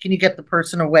 can you get the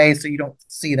person away so you don't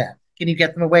see that? Can you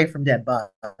get them away from dead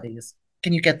bodies?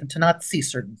 Can you get them to not see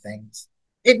certain things?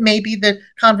 It may be the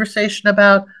conversation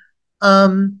about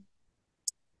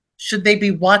should they be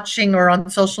watching or on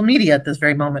social media at this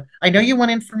very moment? I know you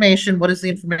want information. What is the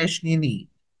information you need?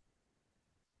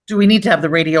 Do we need to have the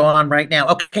radio on right now?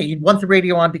 Okay, you want the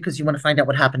radio on because you want to find out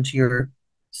what happened to your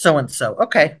so-and-so.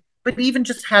 Okay, but even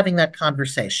just having that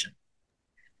conversation.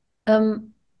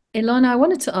 Elana, I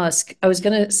wanted to ask, I was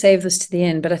going to save this to the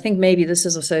end, but I think maybe this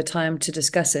is also time to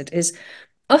discuss it, is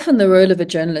often the role of a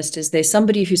journalist is there's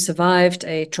somebody who survived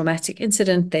a traumatic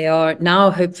incident. They are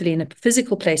now hopefully in a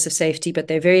physical place of safety, but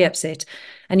they're very upset.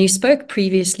 And you spoke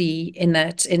previously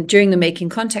during the making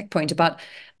contact point about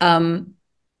the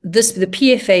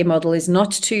PFA model is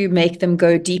not to make them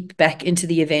go deep back into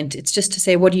the event. It's just to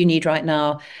say, what do you need right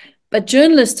now? But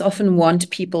journalists often want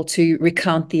people to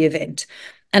recount the event.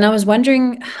 And I was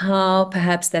wondering how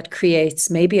perhaps that creates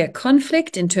maybe a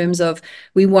conflict in terms of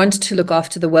we want to look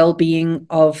after the well-being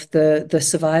of the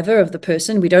survivor, of the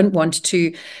person. We don't want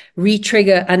to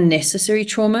re-trigger unnecessary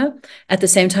trauma. At the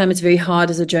same time, it's very hard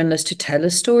as a journalist to tell a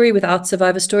story without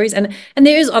survivor stories. And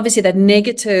there is obviously that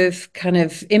negative kind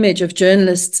of image of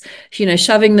journalists,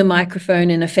 shoving the microphone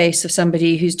in the face of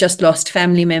somebody who's just lost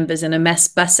family members in a mass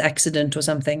bus accident or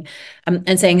something,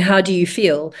 and saying, how do you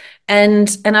feel?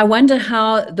 And I wonder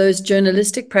how those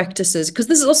journalistic practices, because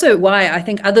this is also why I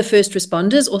think other first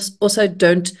responders also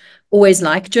don't always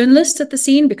like journalists at the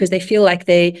scene, because they feel like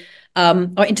they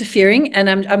are interfering. And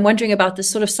I'm wondering about this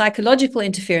sort of psychological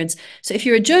interference. So if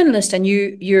you're a journalist and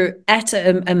you're at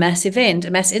a mass event,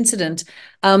 a mass incident,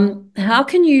 how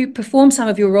can you perform some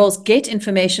of your roles, get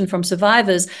information from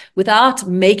survivors without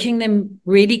making them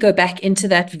really go back into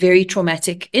that very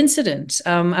traumatic incident?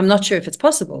 I'm not sure if it's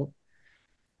possible.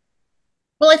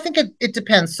 Well, I think it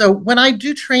depends. So when I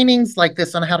do trainings like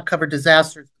this on how to cover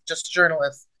disasters, just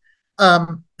journalists, there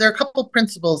are a couple of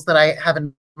principles that I have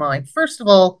in mind. First of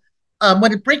all,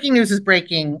 when breaking news is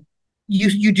breaking,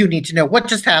 you do need to know what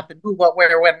just happened, who, what,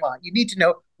 where, when, what. You need to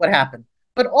know what happened.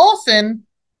 But often,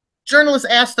 journalists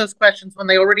ask those questions when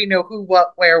they already know who,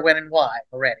 what, where, when, and why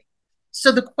already.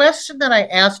 So the question that I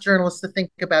ask journalists to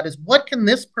think about is, what can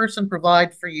this person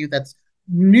provide for you that's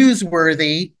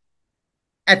newsworthy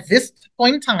at this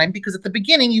point in time? Because at the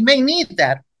beginning, you may need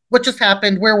that. What just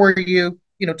happened? Where were you?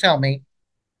 Tell me.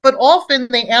 But often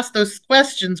they ask those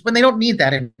questions when they don't need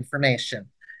that information.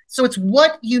 So it's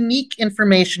what unique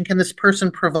information can this person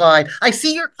provide? I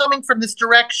see you're coming from this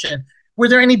direction. Were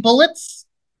there any bullets?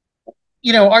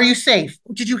 Are you safe?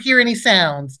 Did you hear any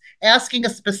sounds? Asking a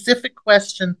specific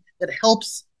question that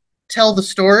helps tell the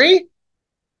story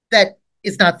that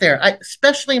is not there.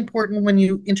 Especially important when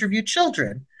you interview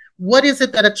children. What is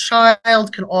it that a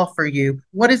child can offer you?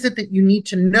 What is it that you need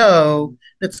to know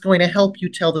that's going to help you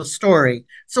tell the story?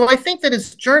 So I think that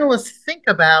as journalists think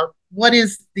about what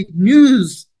is the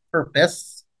news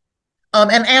purpose,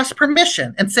 and ask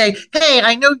permission and say, hey,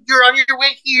 I know you're on your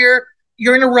way here.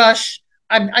 You're in a rush.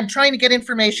 I'm trying to get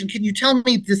information. Can you tell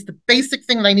me the basic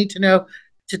thing that I need to know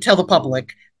to tell the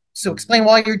public? So explain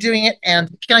why you're doing it, and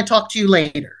can I talk to you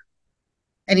later?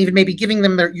 And even maybe giving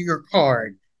them your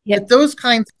card. But those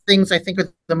kinds of things I think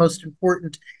are the most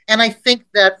important. And I think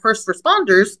that first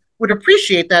responders would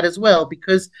appreciate that as well,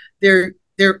 because they're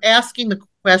asking the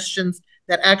questions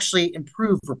that actually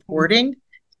improve reporting,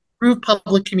 improve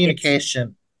public communication.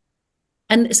 Yes.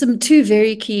 And some two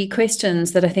very key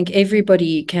questions that I think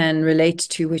everybody can relate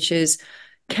to, which is,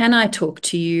 can I talk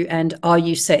to you, and are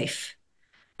you safe?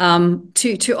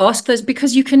 To ask those,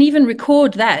 because you can even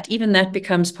record that, even that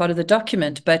becomes part of the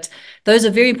document. But those are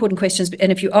very important questions.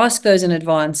 And if you ask those in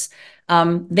advance,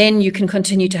 then you can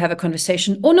continue to have a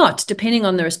conversation or not, depending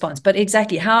on the response. But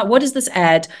exactly what does this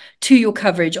add to your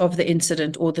coverage of the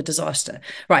incident or the disaster?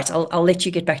 Right. I'll let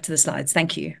you get back to the slides.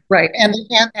 Thank you. Right. And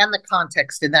the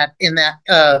context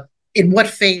in what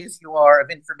phase you are of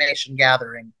information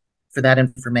gathering for that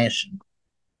information.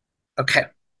 Okay.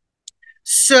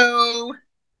 So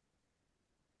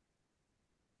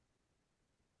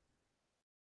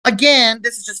again,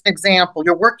 this is just an example.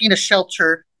 You're working a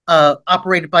shelter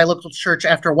operated by a local church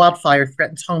after a wildfire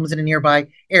threatens homes in a nearby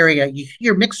area. You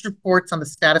hear mixed reports on the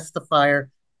status of the fire.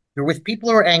 You're with people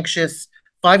who are anxious.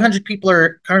 500 people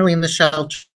are currently in the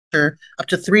shelter, up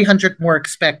to 300 more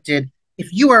expected.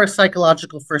 If you are a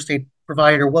psychological first aid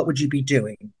provider, what would you be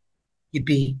doing? You'd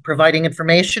be providing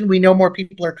information. We know more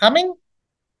people are coming.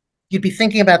 You'd be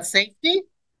thinking about safety.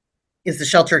 Is the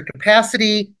shelter at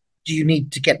capacity? Do you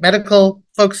need to get medical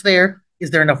folks there? Is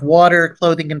there enough water,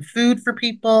 clothing, and food for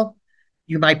people?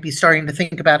 You might be starting to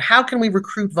think about, how can we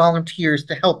recruit volunteers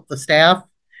to help the staff?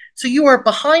 So you are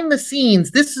behind the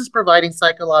scenes. This is providing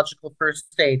psychological first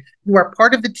aid. You are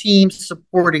part of the team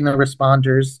supporting the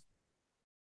responders.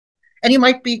 And you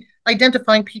might be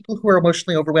identifying people who are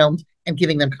emotionally overwhelmed and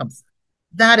giving them comfort.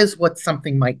 That is what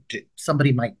somebody might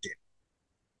do.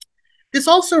 This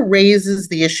also raises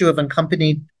the issue of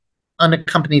unaccompanied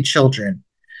children.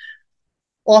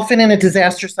 Often in a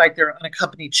disaster site, there are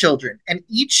unaccompanied children. And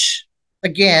each,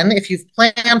 again, if you've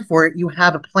planned for it, you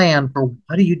have a plan for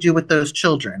what do you do with those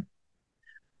children.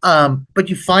 But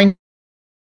you find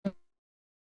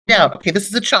out, okay, this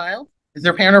is a child. Is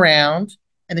their parent around?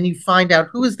 And then you find out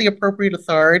who is the appropriate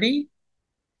authority.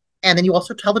 And then you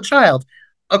also tell the child,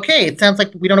 okay, it sounds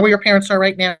like we don't know where your parents are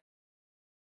right now.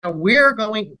 I'm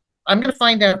going to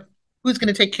find out who's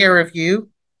going to take care of you.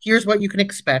 Here's what you can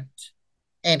expect.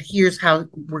 And here's how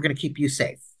we're going to keep you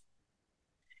safe.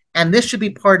 And this should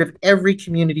be part of every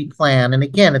community plan. And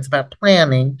again, it's about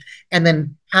planning and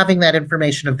then having that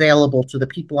information available to the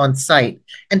people on site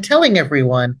and telling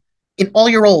everyone in all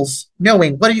your roles,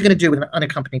 knowing what are you going to do with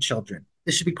unaccompanied children.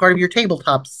 This should be part of your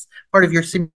tabletops, part of your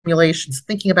simulations,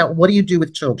 thinking about what do you do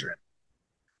with children?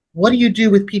 What do you do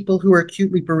with people who are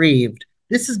acutely bereaved?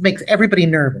 This makes everybody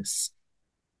nervous.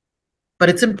 But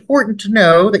it's important to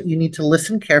know that you need to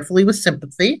listen carefully with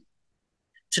sympathy,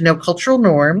 to know cultural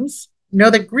norms, know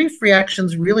that grief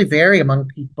reactions really vary among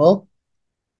people.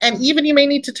 And even you may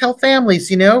need to tell families,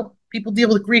 people deal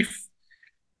with grief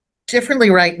differently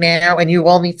right now, and you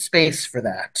all need space for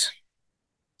that.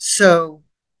 So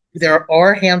there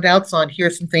are handouts on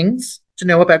here's some things to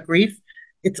know about grief.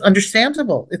 It's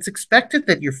understandable. It's expected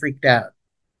that you're freaked out.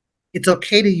 It's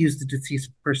okay to use the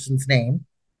deceased person's name.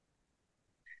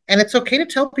 And it's okay to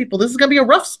tell people this is going to be a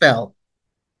rough spell.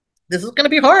 This is going to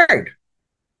be hard.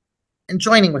 And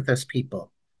joining with those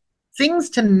people. Things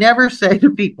to never say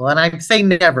to people, and I say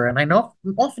never, and I know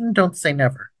often don't say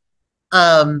never.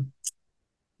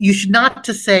 You should not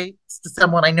to say to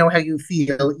someone, I know how you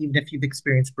feel, even if you've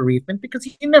experienced bereavement, because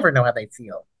you never know how they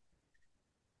feel.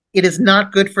 It is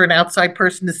not good for an outside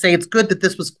person to say, it's good that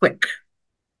this was quick.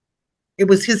 It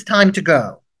was his time to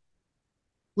go.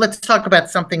 Let's talk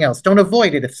about something else. Don't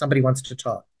avoid it if somebody wants to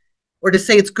talk. Or to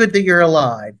say it's good that you're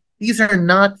alive. These are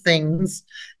not things,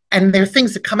 and they're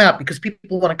things that come out because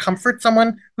people want to comfort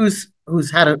someone who's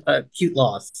had an acute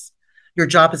loss. Your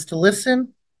job is to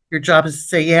listen. Your job is to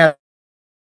say, yeah,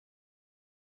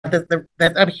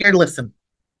 I'm here to listen.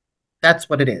 That's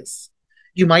what it is.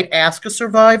 You might ask a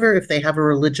survivor if they have a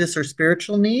religious or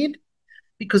spiritual need,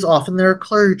 because often there are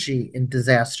clergy in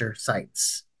disaster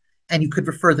sites, and you could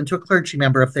refer them to a clergy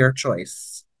member of their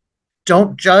choice.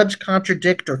 Don't judge,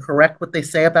 contradict, or correct what they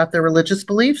say about their religious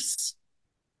beliefs.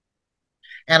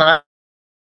 And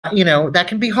that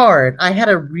can be hard. I had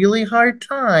a really hard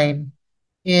time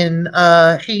in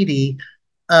Haiti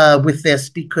with this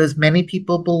because many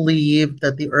people believed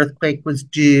that the earthquake was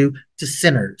due to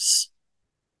sinners.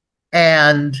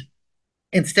 And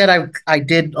instead, I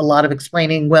did a lot of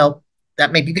explaining, well,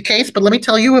 that may be the case, but let me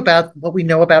tell you about what we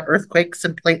know about earthquakes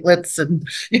and platelets. And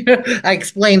I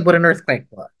explained what an earthquake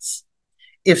was.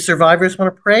 If survivors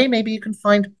want to pray, maybe you can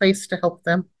find a place to help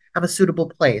them have a suitable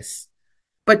place.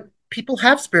 But people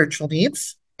have spiritual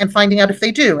needs, and finding out if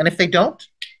they do. And if they don't,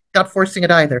 not forcing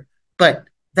it either. But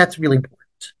that's really important.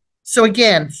 So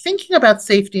again, thinking about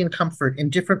safety and comfort in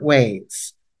different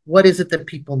ways. What is it that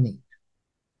people need?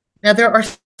 Now, there are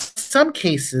some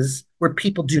cases where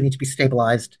people do need to be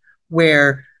stabilized,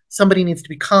 where somebody needs to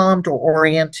be calmed or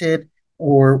oriented,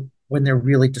 or when they're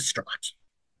really distraught.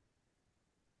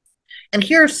 And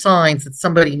here are signs that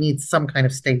somebody needs some kind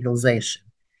of stabilization.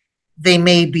 They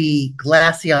may be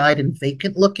glassy-eyed and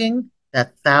vacant looking,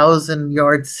 that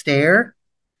 1,000-yard stare.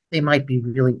 They might be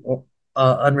really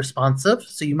unresponsive.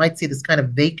 So you might see this kind of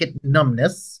vacant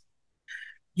numbness.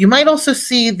 You might also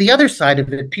see the other side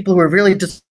of it, people who are really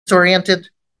disoriented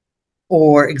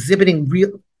or exhibiting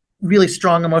really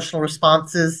strong emotional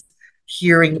responses,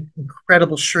 hearing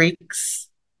incredible shrieks,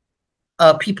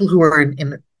 people who are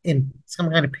in some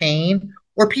kind of pain,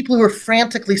 or people who are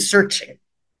frantically searching.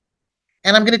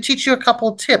 And I'm going to teach you a couple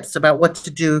of tips about what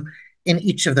to do in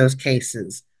each of those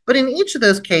cases. But in each of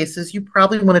those cases, you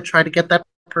probably want to try to get that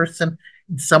person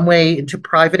in some way into a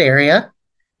private area.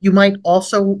 You might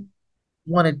also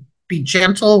want to be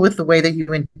gentle with the way that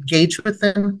you engage with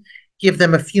them. Give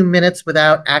them a few minutes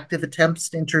without active attempts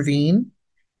to intervene,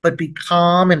 but be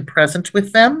calm and present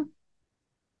with them.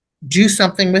 Do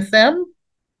something with them,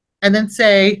 and then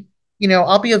say,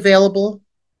 I'll be available,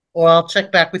 or I'll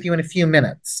check back with you in a few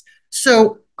minutes.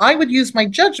 So I would use my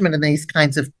judgment in these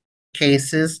kinds of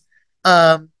cases.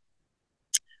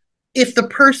 If the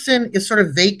person is sort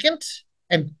of vacant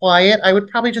and quiet, I would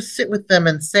probably just sit with them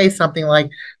and say something like,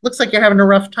 looks like you're having a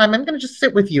rough time. I'm going to just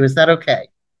sit with you. Is that okay?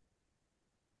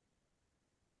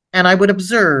 And I would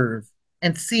observe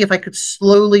and see if I could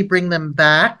slowly bring them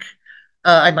back.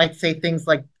 I might say things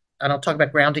like, and I'll talk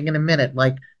about grounding in a minute,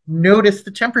 like notice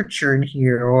the temperature in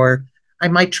here, or I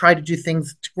might try to do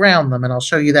things to ground them, and I'll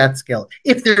show you that skill.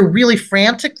 If they're really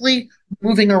frantically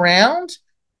moving around,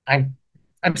 I'm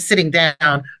sitting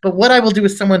down. But what I will do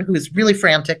with someone who is really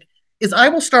frantic is I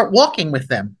will start walking with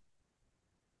them.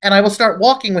 And I will start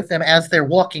walking with them as they're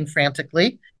walking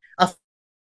frantically. I'll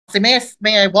say,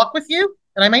 may I walk with you?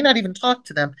 And I may not even talk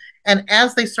to them. And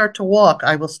as they start to walk,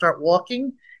 I will start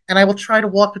walking, and I will try to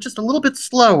walk just a little bit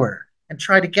slower and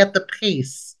try to get the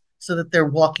pace so that they're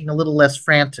walking a little less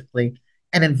frantically,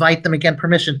 and invite them again,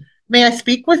 permission. May I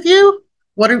speak with you?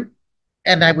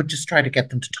 And I would just try to get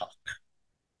them to talk.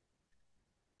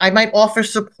 I might offer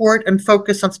support and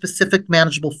focus on specific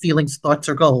manageable feelings, thoughts,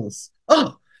 or goals.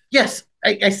 Oh, yes,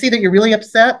 I see that you're really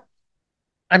upset.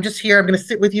 I'm just here. I'm going to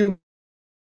sit with you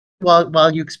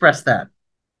while you express that.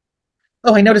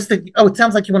 Oh, I noticed that, it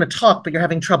sounds like you want to talk, but you're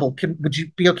having trouble. Would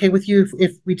you be okay with you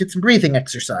if we did some breathing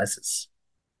exercises?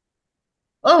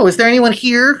 Oh, is there anyone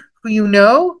here who you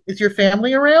know? Is your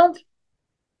family around?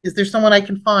 Is there someone I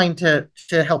can find to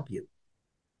help you?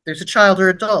 There's a child or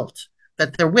adult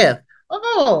that they're with.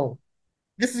 Oh,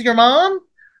 this is your mom?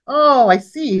 Oh, I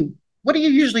see. What do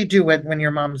you usually do when your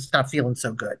mom's not feeling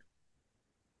so good?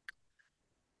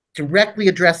 Directly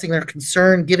addressing their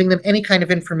concern, giving them any kind of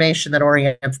information that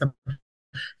orients them.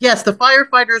 Yes, the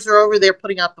firefighters are over there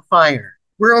putting out the fire.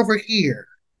 We're over here.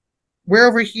 We're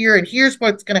over here, and here's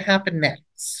what's going to happen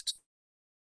next.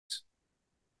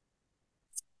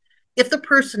 If the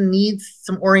person needs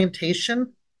some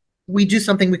orientation, we do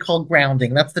something we call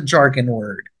grounding. That's the jargon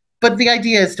word. But the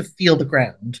idea is to feel the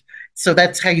ground. So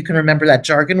that's how you can remember that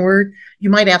jargon word. You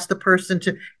might ask the person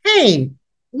to, hey,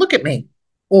 look at me.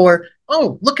 Or,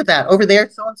 oh, look at that. Over there,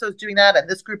 so-and-so is doing that, and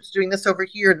this group's doing this over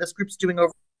here, and this group's doing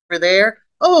over there.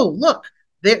 Oh, look,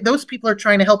 those people are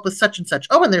trying to help with such and such.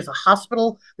 Oh, and there's a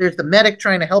hospital. There's the medic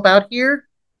trying to help out here.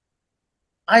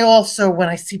 I also, when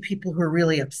I see people who are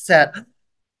really upset,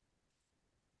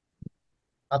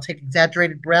 I'll take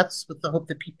exaggerated breaths with the hope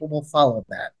that people will follow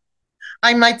that.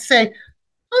 I might say,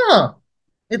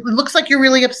 it looks like you're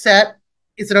really upset.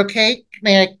 Is it okay?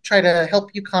 May I try to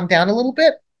help you calm down a little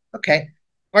bit? Okay.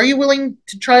 Are you willing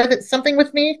to try something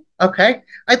with me? Okay.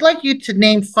 I'd like you to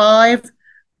name 5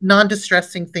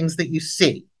 non-distressing things that you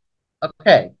see.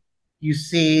 Okay. You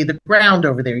see the ground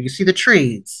over there. You see the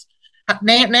trees.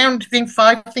 Now think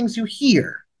 5 things you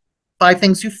hear, 5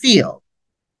 things you feel,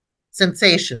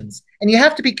 sensations. And you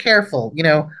have to be careful.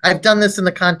 I've done this in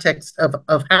the context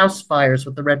of house fires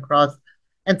with the Red Cross.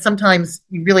 And sometimes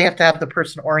you really have to have the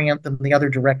person orient them the other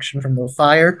direction from the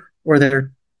fire, or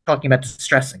they're talking about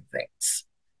distressing things.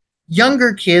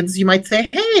 Younger kids, you might say,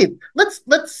 hey,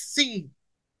 let's see.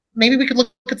 Maybe we could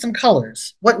look at some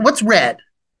colors. What's red?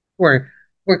 Or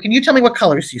can you tell me what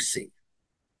colors you see?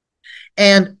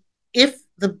 And if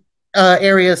the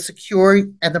area is secure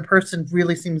and the person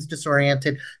really seems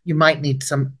disoriented, you might need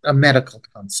a medical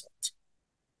consult.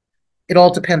 It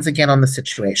all depends again on the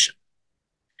situation.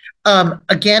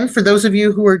 Again, for those of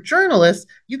you who are journalists,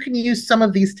 you can use some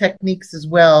of these techniques as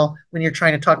well when you're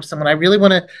trying to talk to someone. I really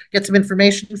want to get some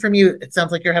information from you. It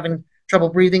sounds like you're having trouble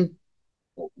breathing.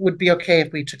 Would be okay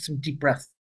if we took some deep breaths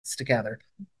together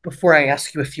before I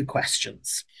ask you a few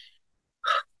questions.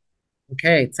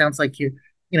 Okay, it sounds like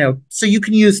so you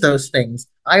can use those things.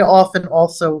 I often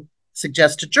also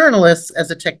suggest to journalists as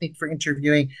a technique for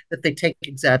interviewing that they take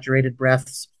exaggerated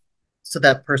breaths so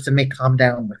that person may calm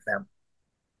down with them.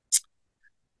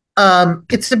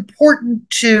 It's important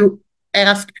to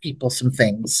ask people some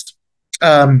things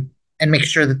and make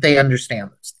sure that they understand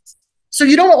those things. So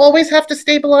you don't always have to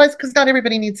stabilize because not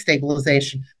everybody needs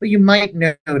stabilization, but you might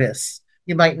notice.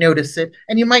 You might notice it,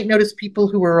 and you might notice people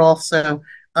who are also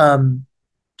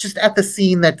just at the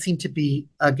scene that seem to be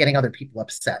getting other people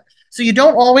upset. So you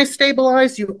don't always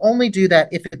stabilize. You only do that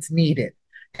if it's needed,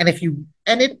 and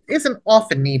it isn't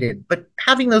often needed. But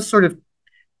having those sort of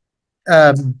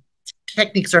um,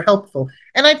 techniques are helpful.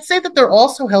 And I'd say that they're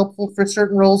also helpful for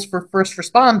certain roles for first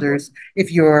responders.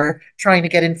 If you're trying to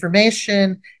get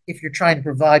information, if you're trying to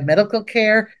provide medical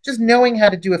care, just knowing how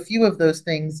to do a few of those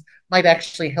things might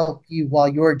actually help you while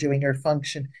you're doing your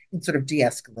function in sort of de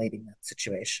escalating that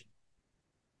situation.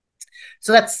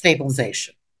 So that's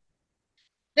stabilization.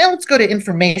 Now let's go to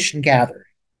information gathering.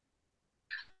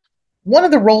 One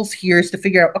of the roles here is to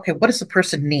figure out, okay, what does the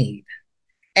person need?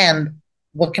 And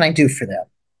what can I do for them?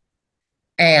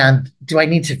 And do I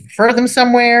need to refer them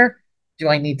somewhere? Do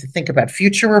I need to think about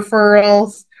future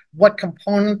referrals? What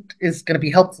component is going to be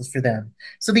helpful for them?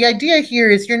 So the idea here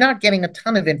is you're not getting a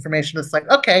ton of information. It's like,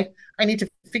 okay, I need to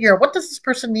figure out what does this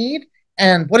person need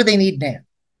and what do they need now?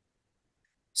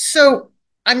 So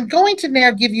I'm going to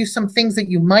now give you some things that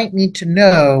you might need to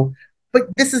know, but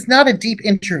this is not a deep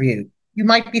interview. You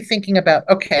might be thinking about,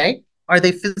 okay, are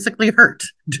they physically hurt?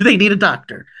 Do they need a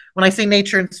doctor? When I say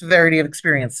nature and severity of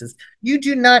experiences, you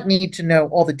do not need to know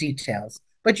all the details,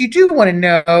 but you do want to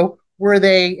know, were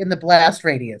they in the blast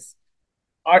radius?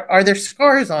 Are there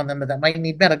scars on them that might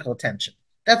need medical attention?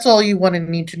 That's all you want to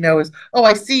need to know is, oh,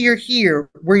 I see you're here.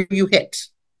 Were you hit?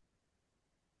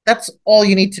 That's all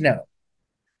you need to know.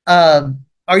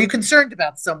 Are you concerned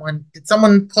about someone? Did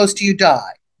someone close to you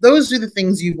die? Those are the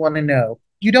things you want to know.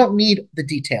 You don't need the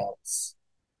details.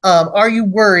 Are you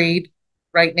worried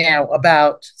right now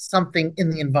about something in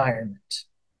the environment?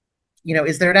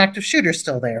 Is there an active shooter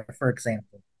still there, for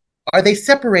example? Are they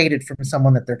separated from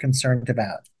someone that they're concerned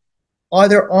about? Are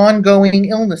there ongoing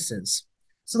illnesses?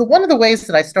 So one of the ways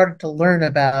that I started to learn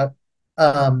about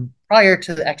prior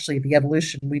to actually the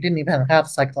evolution, we didn't even have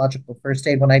psychological first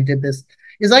aid when I did this,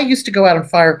 is I used to go out on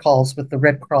fire calls with the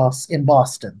Red Cross in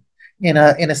Boston, in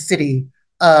a city.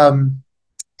 And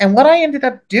what I ended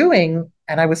up doing,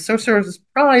 and I was so sort of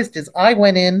surprised, is I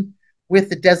went in with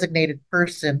the designated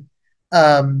person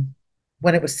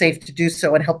when it was safe to do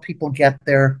so and help people get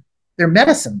their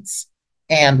medicines.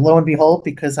 And lo and behold,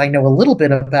 because I know a little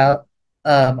bit about,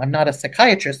 I'm not a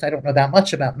psychiatrist, I don't know that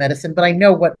much about medicine, but I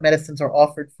know what medicines are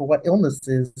offered for what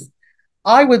illnesses.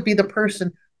 I would be the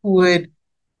person who would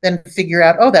then figure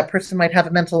out, oh, that person might have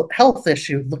a mental health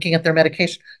issue, looking at their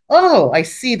medication. Oh, I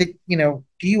see that,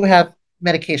 do you have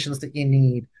medications that you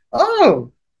need?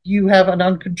 Oh, you have an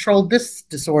uncontrolled this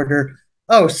disorder.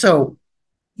 Oh, so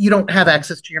you don't have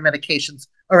access to your medications.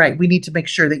 All right, we need to make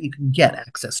sure that you can get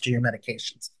access to your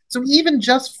medications. So even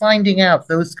just finding out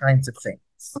those kinds of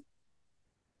things.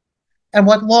 And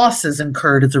what losses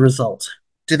incurred as a result?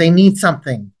 Do they need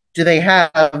something? Do they have,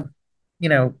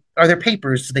 are there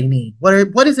papers they need?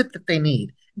 What is it that they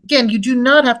need? Again, you do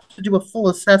not have to do a full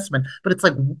assessment, but it's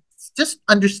like just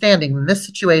understanding in this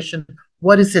situation,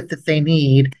 what is it that they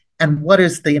need and what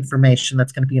is the information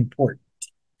that's going to be important.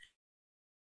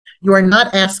 You are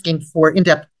not asking for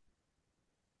in-depth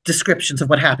descriptions of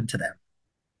what happened to them.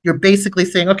 You're basically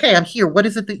saying, okay, I'm here. What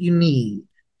is it that you need?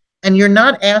 And you're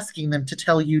not asking them to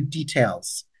tell you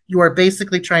details. You are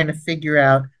basically trying to figure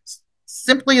out,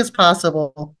 simply as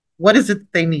possible, what is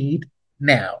it they need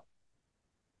now.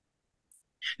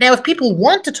 Now, if people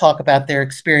want to talk about their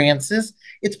experiences,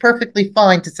 it's perfectly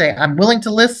fine to say, I'm willing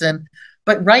to listen,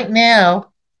 but right now,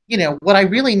 what I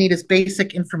really need is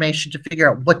basic information to figure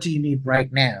out what do you need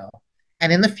right now.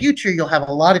 And in the future, you'll have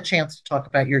a lot of chance to talk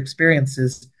about your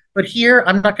experiences. But here,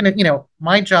 I'm not going to,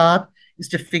 my job is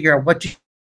to figure out what do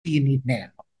you need now.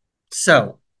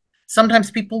 So sometimes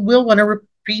people will want to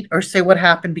repeat or say what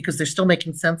happened because they're still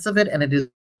making sense of it, and it is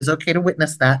okay to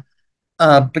witness that.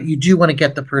 But you do want to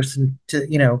get the person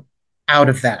to, out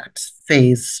of that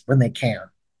phase when they can.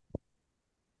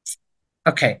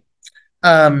 Okay.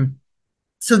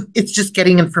 So it's just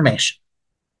getting information.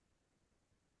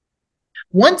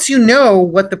 Once you know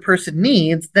what the person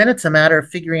needs, then it's a matter of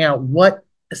figuring out what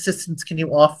assistance can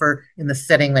you offer in the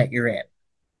setting that you're in.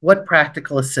 What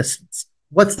practical assistance?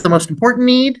 What's the most important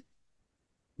need?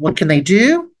 What can they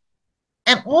do?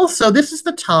 And also, this is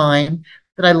the time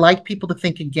that I like people to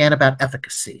think again about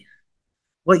efficacy.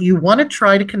 What you want to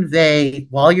try to convey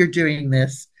while you're doing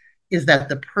this is that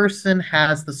the person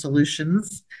has the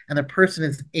solutions and the person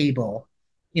is able,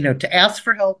 to ask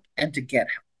for help and to get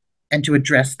help and to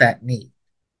address that need.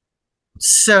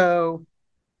 So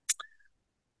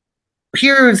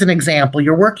here is an example.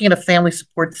 You're working at a family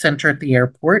support center at the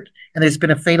airport, and there's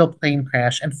been a fatal plane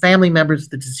crash, and family members of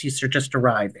the deceased are just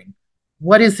arriving.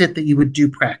 What is it that you would do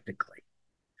practically?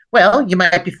 Well, you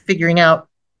might be figuring out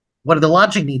what are the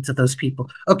lodging needs of those people.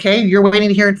 Okay, you're waiting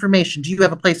to hear information. Do you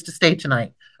have a place to stay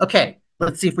tonight? Okay,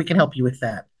 let's see if we can help you with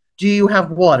that. Do you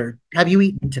have water? Have you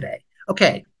eaten today?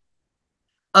 Okay.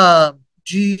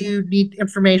 Do you need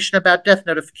information about death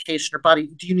notification or body?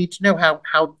 Do you need to know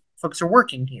how folks are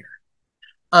working here?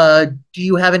 Do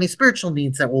you have any spiritual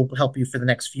needs that will help you for the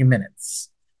next few minutes?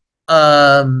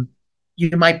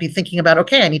 You might be thinking about,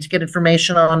 okay, I need to get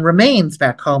information on remains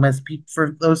back home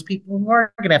for those people who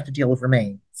are going to have to deal with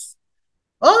remains.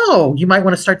 Oh, you might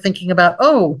want to start thinking about,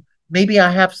 oh, maybe I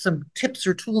have some tips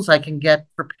or tools I can get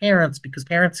for parents because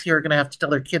parents here are going to have to tell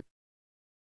their kids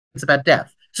about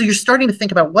death. So you're starting to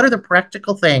think about what are the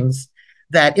practical things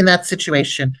that in that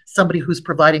situation, somebody who's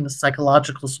providing the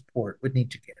psychological support would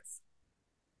need to give.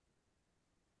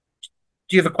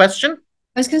 Do you have a question?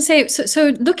 I was going to say,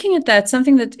 so looking at that,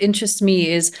 something that interests me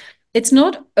is it's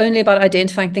not only about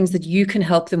identifying things that you can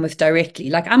help them with directly.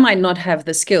 Like I might not have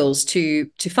the skills to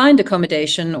find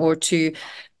accommodation or to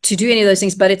do any of those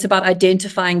things, but it's about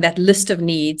identifying that list of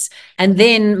needs. And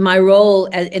then my role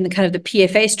in the kind of the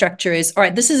PFA structure is, all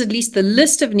right, this is at least the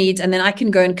list of needs, and then I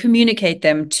can go and communicate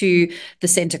them to the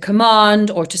center command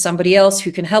or to somebody else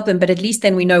who can help them, but at least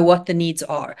then we know what the needs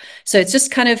are. So it's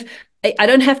just kind of, I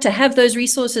don't have to have those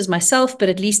resources myself, but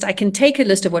at least I can take a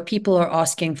list of what people are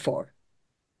asking for.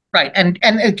 Right. And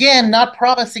again, not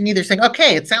promising either, saying,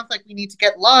 okay, it sounds like we need to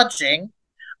get lodging.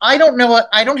 I don't know what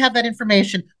I don't have that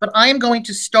information, but I am going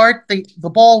to start the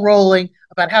ball rolling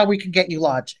about how we can get you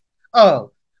lodging.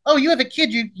 Oh, oh, you have a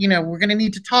kid we're gonna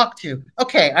need to talk to.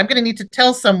 Okay, I'm gonna need to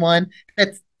tell someone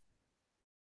that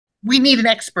we need an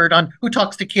expert on who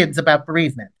talks to kids about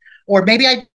bereavement. Or maybe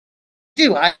I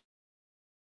do. I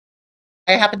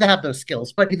happen to have those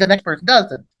skills, but the next person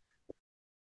doesn't.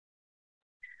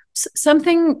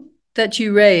 Something that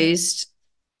you raised,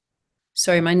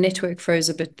 sorry, my network froze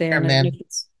a bit there, and I don't know if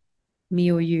it's me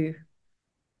or you.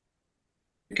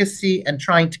 Advocacy and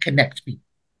trying to connect people.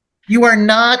 You are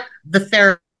not the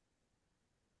therapist.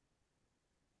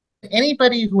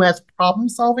 Anybody who has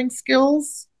problem-solving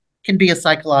skills can be a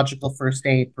psychological first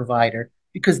aid provider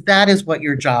because that is what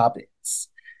your job is.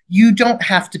 You don't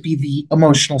have to be the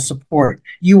emotional support.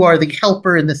 You are the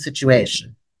helper in the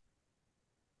situation.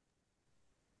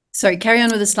 Sorry, carry on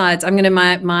with the slides. I'm going to,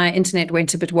 my internet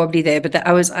went a bit wobbly there, but that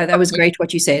was great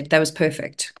what you said. That was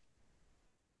perfect.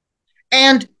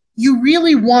 And you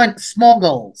really want small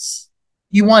goals.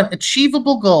 You want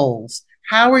achievable goals.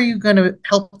 How are you going to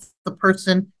help the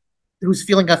person who's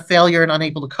feeling a failure and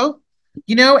unable to cope?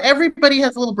 Everybody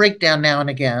has a little breakdown now and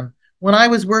again. When I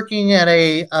was working at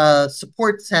a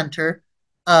support center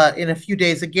in a few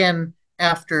days again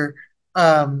after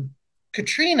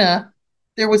Katrina,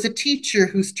 there was a teacher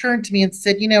who's turned to me and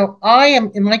said, I am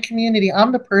in my community,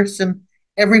 I'm the person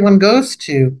everyone goes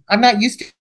to. I'm not used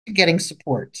to getting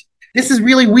support. This is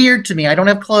really weird to me. I don't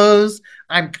have clothes.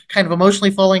 I'm kind of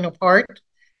emotionally falling apart.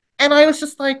 And I was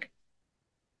just like,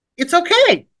 it's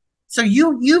okay. So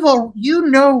you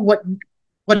know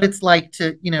what it's like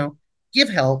to, give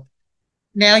help.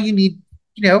 Now you need,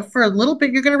 for a little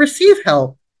bit you're going to receive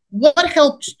help. What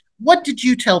helped? What did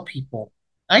you tell people?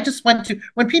 I just went to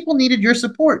when people needed your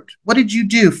support. What did you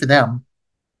do for them?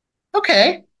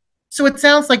 Okay. So it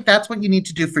sounds like that's what you need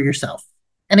to do for yourself.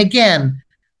 And again,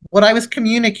 what I was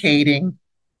communicating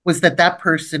was that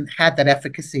person had that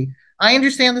efficacy. I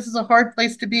understand this is a hard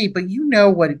place to be, but you know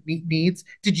what it needs.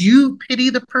 Did you pity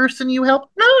the person you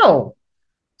helped? No.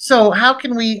 So how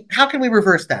can we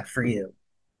reverse that for you?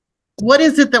 What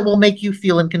is it that will make you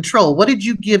feel in control? What did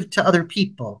you give to other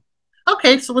people?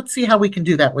 Okay, so let's see how we can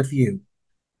do that with you.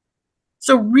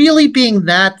 So really being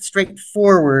that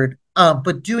straightforward,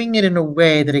 but doing it in a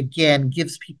way that, again,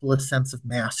 gives people a sense of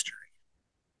mastery.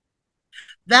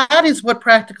 That is what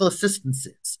practical assistance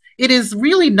is. It is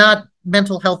really not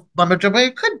mental health mumbo jumbo.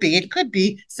 It could be. It could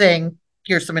be saying,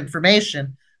 here's some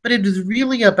information, but it is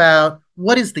really about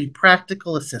what is the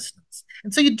practical assistance.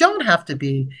 And so you don't have to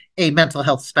be a mental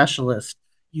health specialist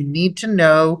You need to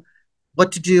know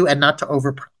what to do and not to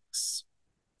overpromise.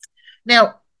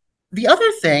 Now, the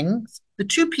other things, the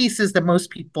two pieces that most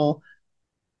people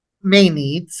may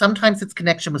need, sometimes it's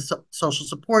connection with social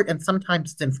support, and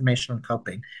sometimes it's information on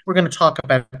coping. We're going to talk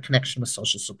about connection with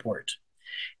social support.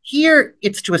 Here,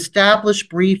 it's to establish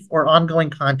brief or ongoing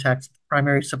contacts with the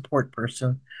primary support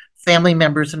person, family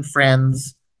members and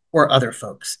friends, or other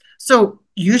folks. So,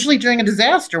 usually during a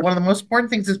disaster, one of the most important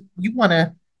things is you want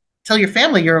to tell your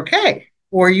family you're okay,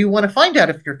 or you want to find out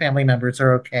if your family members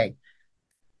are okay.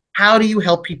 How do you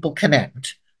help people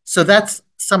connect? So, that's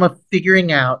some of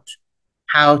figuring out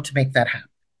how to make that happen.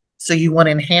 So, you want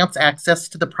to enhance access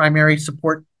to the primary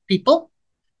support people.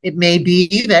 It may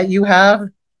be that you have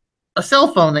a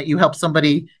cell phone that you help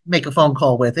somebody make a phone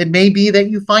call with. It may be that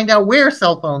you find out where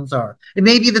cell phones are. It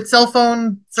may be that cell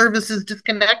phone service is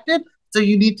disconnected, so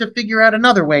you need to figure out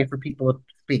another way for people to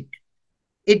speak.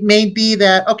 It may be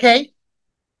that, okay,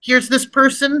 here's this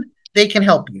person, they can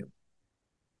help you.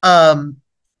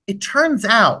 It turns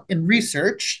out in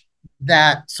research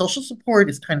that social support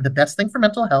is kind of the best thing for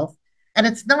mental health, and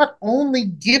it's not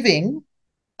only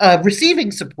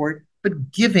receiving support,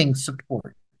 but giving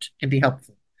support can be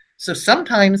helpful. So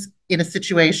sometimes in a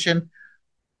situation,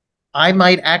 I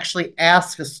might actually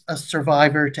ask a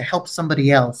survivor to help somebody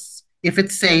else if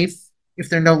it's safe, if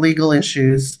there are no legal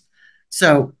issues.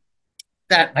 So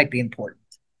that might be important.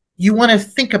 You want to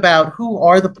think about who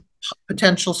are the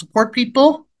potential support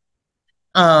people.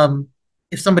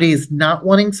 If somebody is not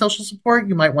wanting social support,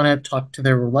 you might want to talk to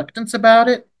their reluctance about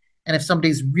it. And if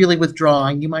somebody's really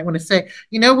withdrawing, you might want to say,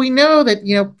 we know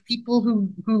that, people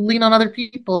who lean on other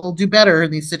people do better in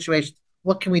these situations.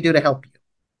 What can we do to help you?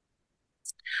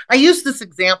 I used this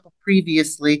example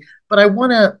previously, but I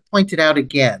want to point it out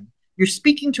again. You're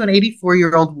speaking to an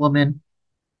 84-year-old woman.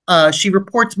 She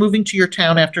reports moving to your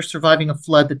town after surviving a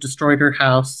flood that destroyed her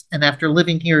house. And after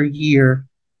living here a year,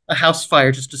 a house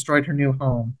fire just destroyed her new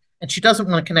home. And she doesn't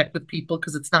want to connect with people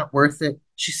because it's not worth it.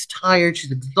 She's tired.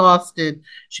 She's exhausted.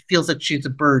 She feels like she's a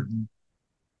burden.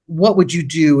 What would you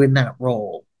do in that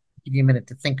role? I'll give you a minute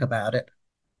to think about it.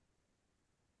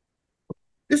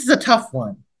 This is a tough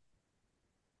one,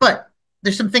 but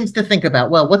there's some things to think about.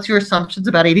 Well, what's your assumptions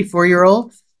about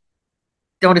 84-year-olds?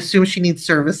 Don't assume she needs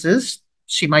services.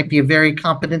 She might be a very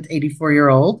competent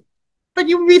 84-year-old, but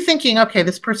you would be thinking, okay,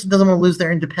 this person doesn't want to lose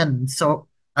their independence. So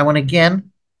I want to,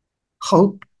 again,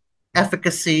 hope,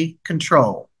 efficacy,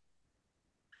 control.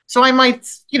 So I might,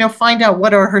 find out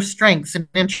what are her strengths and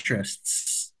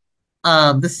interests.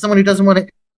 This is someone who doesn't want to.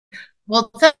 Well,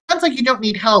 it sounds like you don't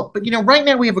need help, but right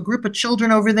now we have a group of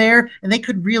children over there, and they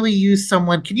could really use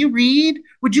someone. Can you read?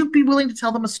 Would you be willing to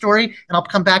tell them a story? And I'll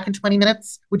come back in 20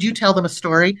 minutes. Would you tell them a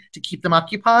story to keep them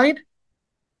occupied?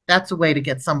 That's a way to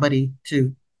get somebody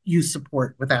to use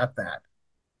support without that.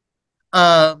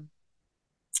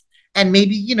 And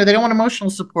maybe, they don't want emotional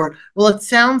support. Well, it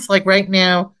sounds like right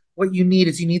now what you need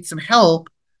is some help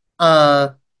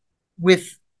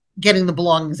with getting the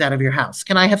belongings out of your house.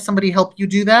 Can I have somebody help you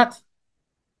do that?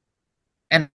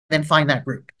 And then find that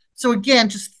group. So again,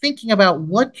 just thinking about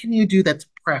what can you do that's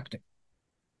practical.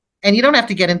 And you don't have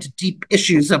to get into deep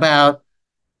issues about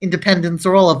independence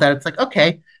or all of that. It's like,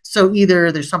 okay, so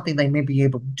either there's something they may be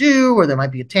able to do, or there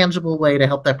might be a tangible way to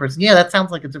help that person. Yeah, that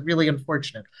sounds like it's really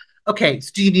unfortunate. Okay,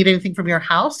 so do you need anything from your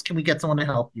house? Can we get someone to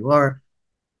help you? Or,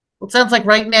 well, it sounds like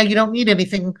right now you don't need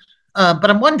anything, but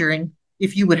I'm wondering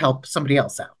if you would help somebody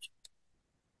else out.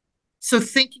 So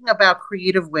thinking about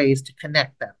creative ways to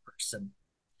connect that person.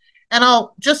 And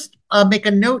I'll just make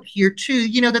a note here too,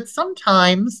 that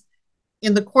sometimes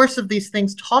in the course of these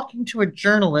things, talking to a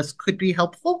journalist could be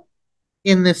helpful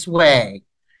in this way.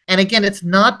 And again, it's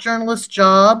not journalists'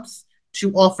 jobs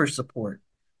to offer support.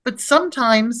 But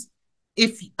sometimes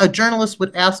if a journalist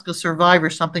would ask a survivor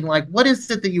something like, what is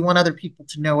it that you want other people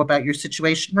to know about your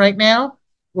situation right now?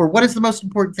 Or what is the most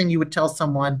important thing you would tell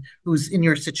someone who's in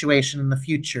your situation in the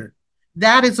future?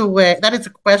 That is a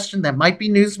question that might be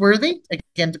newsworthy,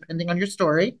 again, depending on your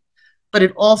story, but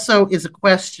it also is a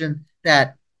question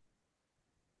that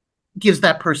gives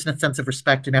that person a sense of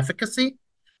respect and efficacy.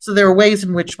 So there are ways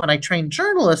in which when I train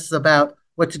journalists about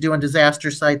what to do on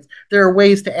disaster sites, there are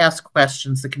ways to ask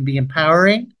questions that can be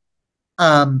empowering,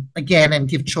 again, and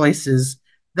give choices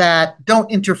that don't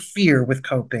interfere with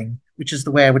coping, which is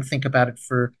the way I would think about it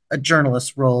for a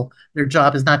journalist role. Their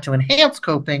job is not to enhance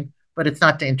coping, but it's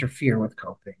not to interfere with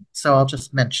coping. So I'll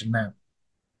just mention that.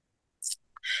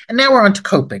 And now we're on to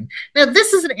coping. Now,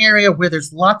 this is an area where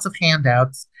there's lots of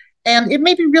handouts, and it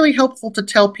may be really helpful to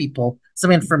tell people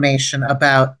some information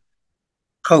about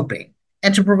coping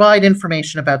and to provide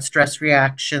information about stress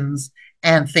reactions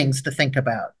and things to think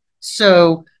about.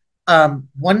 So,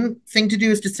 one thing to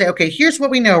do is to say, okay, here's what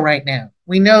we know right now.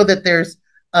 We know that there's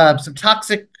some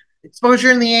toxic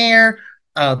exposure in the air.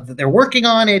 That they're working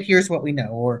on it. Here's what we know.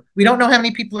 Or we don't know how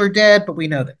many people are dead, but we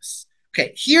know this.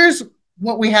 Okay, here's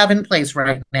what we have in place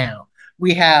right now.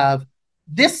 We have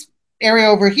this area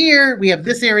over here. We have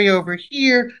this area over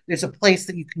here. There's a place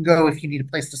that you can go if you need a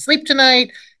place to sleep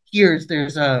tonight.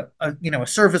 There's a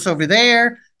service over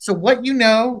there. So what you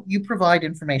know, you provide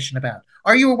information about.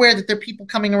 Are you aware that there are people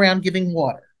coming around giving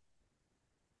water?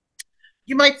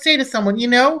 You might say to someone,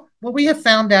 what we have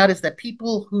found out is that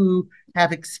people who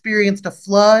have experienced a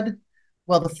flood,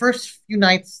 well, the first few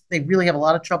nights they really have a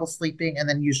lot of trouble sleeping, and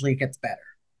then usually it gets better.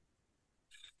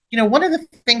 One of the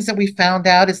things that we found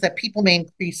out is that people may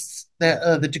increase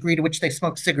the degree to which they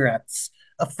smoke cigarettes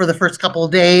for the first couple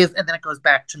of days, and then it goes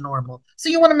back to normal. So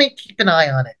you want to keep an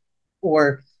eye on it.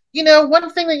 Or,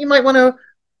 one thing that you might want to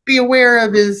be aware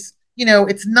of is,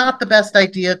 it's not the best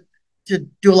idea to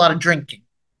do a lot of drinking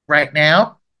right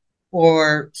now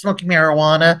or smoking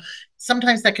marijuana.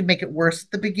 Sometimes that can make it worse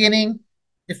at the beginning.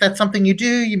 If that's something you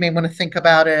do, you may want to think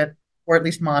about it or at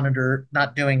least monitor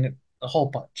not doing a whole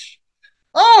bunch.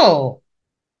 Oh,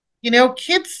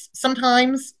 kids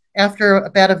sometimes after a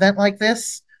bad event like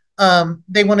this,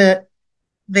 they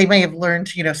may have learned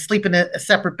to, sleep in a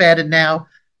separate bed and now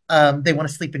they want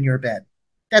to sleep in your bed.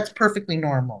 That's perfectly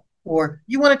normal. Or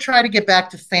you want to try to get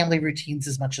back to family routines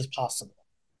as much as possible.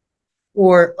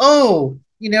 Or, oh,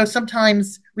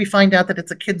 sometimes we find out that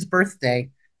it's a kid's birthday,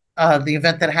 the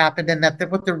event that happened, and that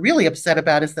what they're really upset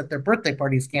about is that their birthday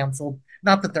party is canceled,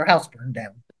 not that their house burned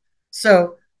down.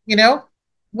 So,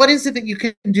 what is it that you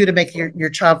can do to make your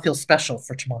child feel special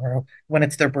for tomorrow when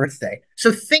it's their birthday?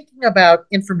 So, thinking about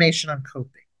information on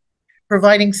coping,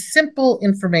 providing simple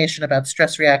information about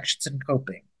stress reactions and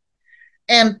coping,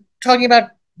 and talking about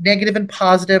negative and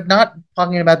positive, not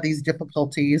talking about these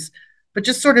difficulties, but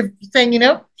just sort of saying,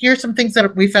 here's some things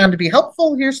that we found to be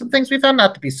helpful. Here's some things we found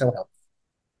not to be so helpful.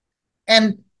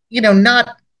 And,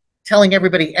 not telling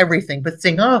everybody everything, but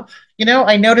saying, oh,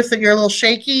 I noticed that you're a little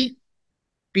shaky.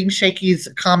 Being shaky is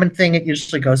a common thing. It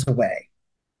usually goes away.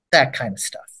 That kind of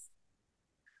stuff.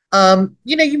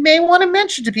 You may want to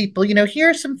mention to people, here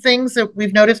are some things that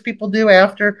we've noticed people do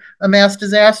after a mass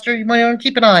disaster. You might want to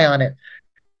keep an eye on it.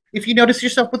 If you notice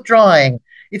yourself withdrawing,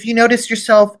 if you notice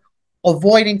yourself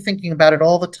avoiding thinking about it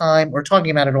all the time or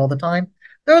talking about it all the time,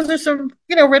 those are some,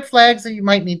 red flags that you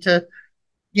might need to,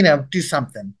 do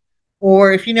something.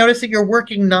 Or if you notice that you're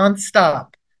working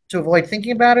nonstop to avoid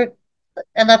thinking about it,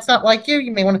 and that's not like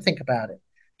you may want to think about it.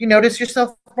 You notice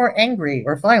yourself more angry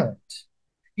or violent.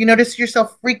 You notice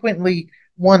yourself frequently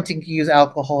wanting to use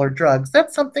alcohol or drugs.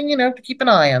 That's something, to keep an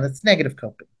eye on. That's negative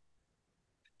coping.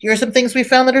 Here are some things we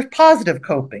found that are positive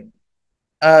coping.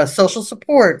 Social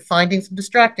support, finding some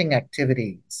distracting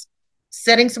activities,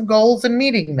 setting some goals and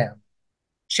meeting them,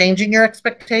 changing your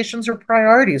expectations or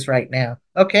priorities right now.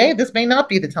 Okay, this may not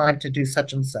be the time to do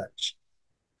such and such.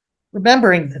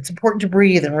 Remembering it's important to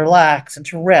breathe and relax and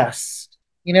to rest.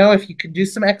 If you could do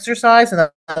some exercise and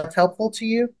that's helpful to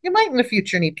you, you might in the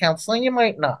future need counseling, you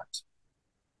might not.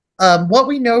 What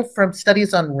we know from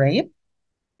studies on rape,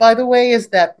 by the way, is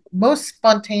that most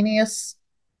spontaneous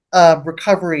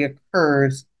recovery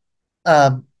occurs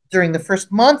during the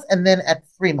first month and then at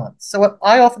 3 months. So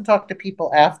I often talk to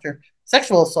people after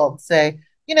sexual assault and say,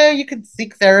 you can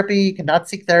seek therapy, you cannot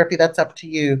seek therapy, that's up to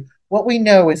you. What we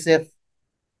know is if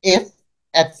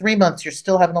at 3 months you're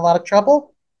still having a lot of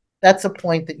trouble, that's a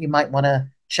point that you might want to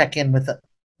check in with a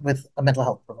mental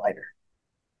health provider.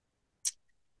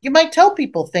 You might tell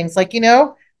people things like,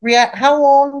 how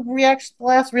long reactions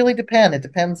last really depend. It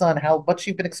depends on how much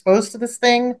you've been exposed to this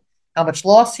thing, how much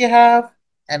loss you have,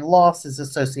 and loss is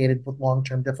associated with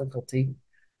long-term difficulty.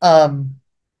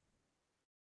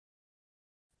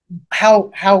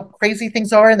 How crazy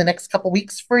things are in the next couple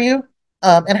weeks for you,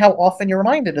 and how often you're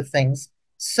reminded of things.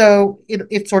 So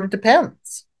it sort of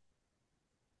depends.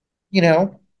 You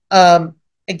know,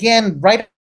 again, right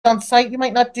on site, you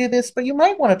might not do this, but you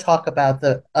might want to talk about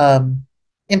the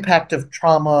impact of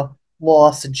trauma,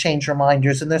 loss, and change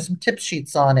reminders. And there's some tip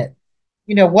sheets on it.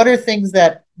 What are things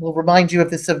that will remind you of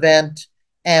this event,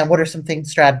 and what are some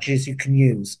strategies you can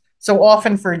use? So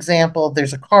often, for example,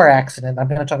 there's a car accident. I'm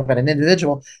going to talk about an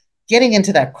individual. Getting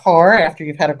into that car after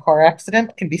you've had a car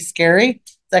accident can be scary.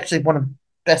 It's actually one of the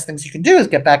best things you can do is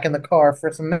get back in the car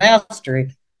for some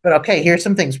mastery. But okay, here's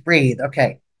some things. Breathe.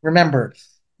 Okay, remember,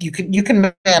 you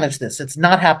can manage this. It's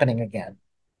not happening again.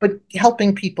 But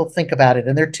helping people think about it,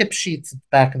 and there are tip sheets at the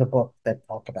back of the book that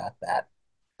talk about that.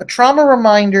 A trauma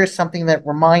reminder is something that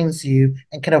reminds you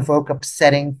and can evoke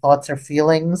upsetting thoughts or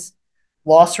feelings.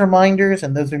 loss reminders,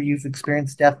 and those of you who've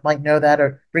experienced death might know that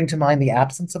or bring to mind the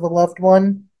absence of a loved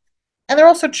one. And there are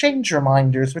also change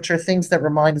reminders, which are things that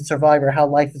remind the survivor how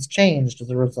life has changed as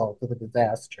a result of the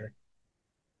disaster.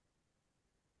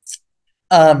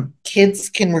 Kids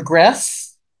can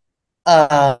regress.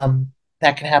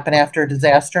 That can happen after a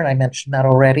disaster, and I mentioned that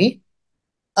already.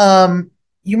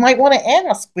 You might want to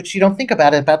ask, which you don't think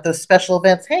about those special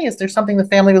events. Hey, is there something the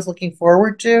family was looking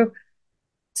forward to?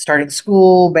 Starting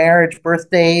school, marriage,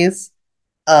 birthdays,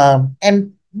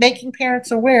 and making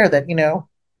parents aware that,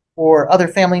 or other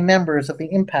family members of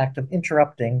the impact of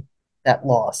interrupting that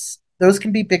loss. Those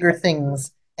can be bigger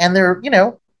things. And they're,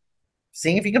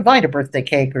 seeing if you can find a birthday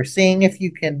cake or seeing if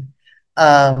you can,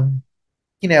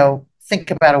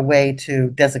 think about a way to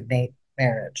designate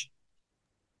marriage.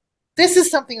 This is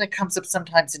something that comes up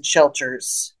sometimes in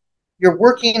shelters. You're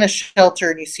working in a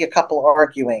shelter and you see a couple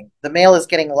arguing. The male is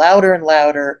getting louder and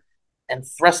louder and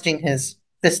thrusting his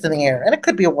fist in the air. And it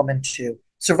could be a woman too.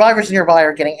 Survivors nearby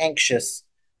are getting anxious.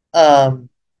 And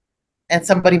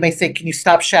somebody may say, "Can you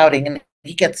stop shouting?" And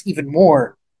he gets even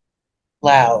more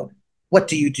loud. What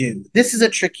do you do? This is a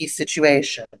tricky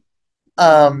situation.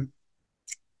 Um,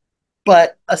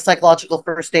 but a psychological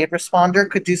first aid responder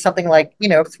could do something like,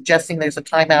 suggesting there's a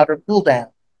timeout or cool down.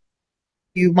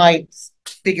 You might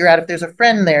figure out if there's a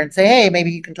friend there and say, "Hey,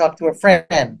 maybe you can talk to a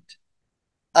friend."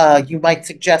 You might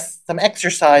suggest some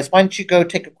exercise. Why don't you go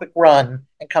take a quick run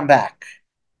and come back?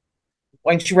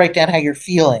 Why don't you write down how you're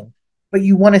feeling? But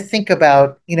you want to think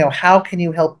about, how can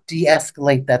you help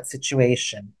de-escalate that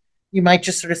situation? You might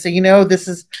just sort of say, this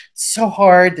is so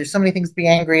hard. There's so many things to be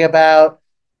angry about.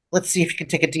 Let's see if you can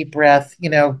take a deep breath,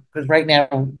 because right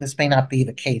now this may not be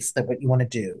the case that what you want to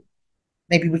do.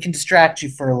 Maybe we can distract you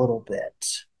for a little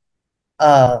bit.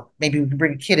 Maybe we can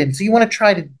bring a kid in. So you want to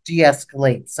try to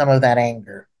de-escalate some of that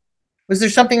anger. Was there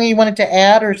something that you wanted to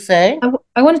add or say?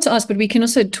 I wanted to ask, but we can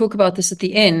also talk about this at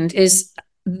the end, is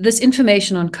this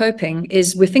information on coping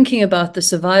is we're thinking about the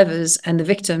survivors and the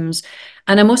victims.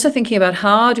 And I'm also thinking about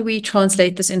how do we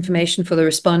translate this information for the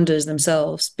responders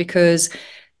themselves? Because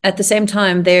at the same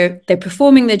time, they're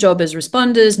performing their job as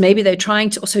responders. Maybe they're trying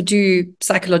to also do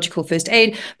psychological first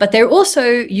aid, but they're also,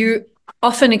 you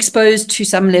often exposed to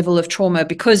some level of trauma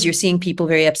because you're seeing people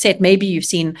very upset. Maybe you've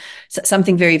seen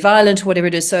something very violent, whatever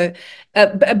it is. So,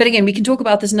 but again, we can talk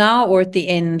about this now or at the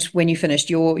end when you finished,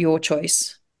 your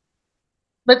choice.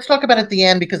 Let's talk about it at the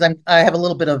end because I have a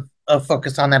little bit of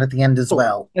focus on that at the end as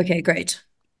well. Okay, great.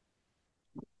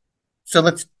 So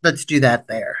let's do that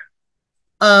there.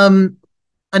 Um,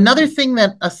 Another thing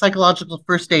that a psychological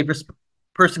first aid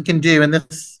person can do, and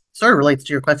this sort of relates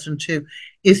to your question too,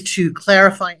 is to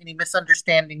clarify any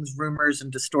misunderstandings, rumors,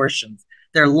 and distortions.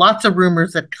 There are lots of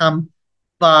rumors that come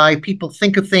by. People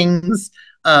think of things.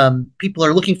 People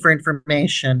are looking for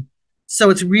information. So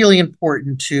it's really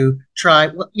important to try.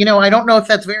 I don't know if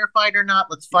that's verified or not.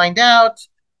 Let's find out.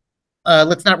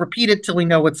 Let's not repeat it till we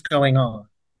know what's going on.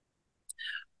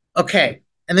 Okay.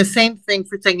 And the same thing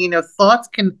for saying, thoughts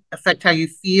can affect how you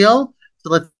feel. So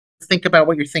let's think about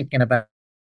what you're thinking about.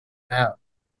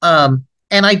 And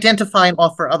identify and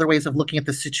offer other ways of looking at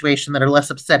the situation that are less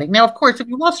upsetting. Now, of course, if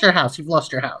you lost your house, you've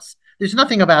lost your house. There's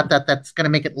nothing about that that's going to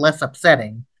make it less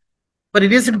upsetting. But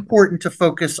it is important to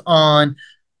focus on,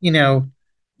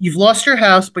 you've lost your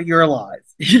house, but you're alive.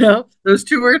 Those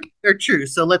two are true.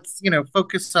 So let's,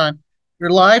 focus on you're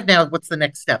alive. Now, what's the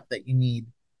next step that you need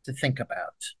to think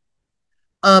about?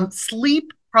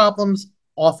 Sleep problems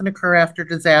often occur after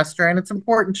disaster, and it's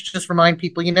important to just remind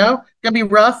people, it's going to be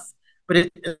rough, but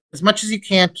as much as you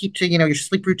can, keep to, your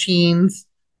sleep routines.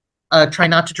 Try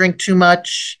not to drink too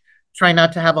much. Try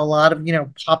not to have a lot of,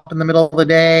 pop in the middle of the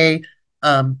day.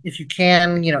 If you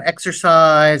can,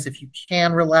 exercise. If you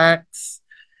can, relax.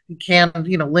 You can,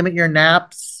 limit your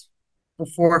naps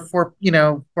before 4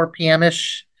 p.m.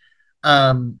 ish.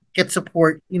 Get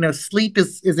support. Sleep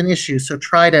is an issue, so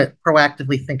try to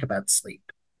proactively think about sleep.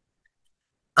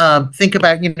 Think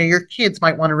about, your kids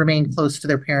might want to remain close to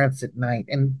their parents at night,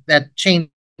 and that changes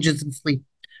in sleep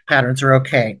patterns are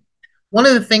okay. One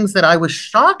of the things that I was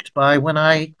shocked by when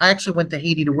I actually went to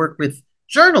Haiti to work with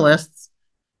journalists,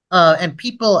 and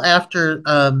people after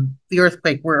the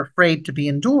earthquake were afraid to be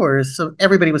indoors, so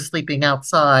everybody was sleeping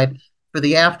outside for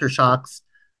the aftershocks.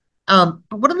 But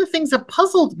one of the things that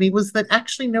puzzled me was that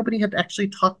actually nobody had actually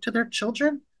talked to their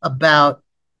children about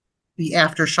the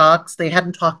aftershocks. They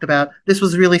hadn't talked about this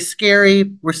was really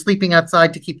scary. We're sleeping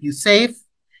outside to keep you safe.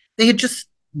 They had just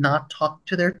not talked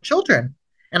to their children.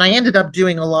 And I ended up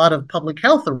doing a lot of public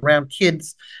health around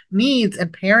kids' needs,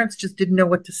 and parents just didn't know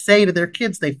what to say to their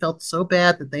kids. They felt so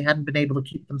bad that they hadn't been able to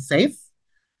keep them safe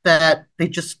that they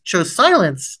just chose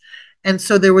silence. And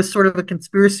so there was sort of a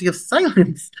conspiracy of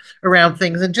silence around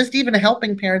things, and just even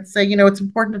helping parents say, it's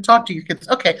important to talk to your kids.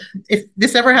 Okay, if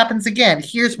this ever happens again,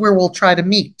 here's where we'll try to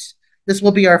meet. This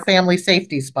will be our family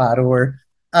safety spot. Or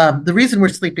the reason we're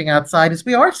sleeping outside is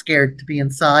we are scared to be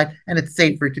inside, and it's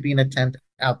safer to be in a tent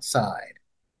outside.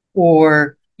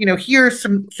 Or, here are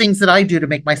some things that I do to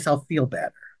make myself feel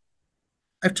better.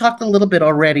 I've talked a little bit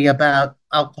already about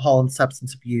alcohol and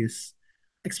substance abuse.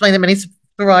 Explain that many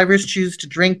survivors choose to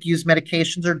drink, use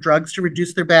medications or drugs to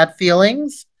reduce their bad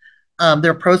feelings.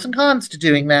 There are pros and cons to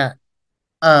doing that.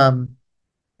 And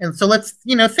so let's,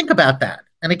 think about that.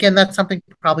 And again, that's something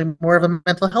probably more of a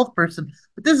mental health person.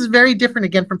 But this is very different,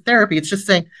 again, from therapy. It's just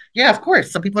saying, yeah, of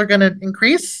course, some people are going to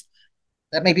increase.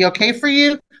 That may be okay for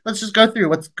you. Let's just go through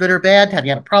what's good or bad. Have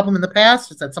you had a problem in the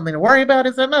past? Is that something to worry about?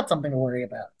 Is that not something to worry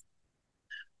about?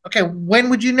 Okay, when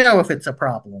would you know if it's a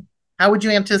problem? How would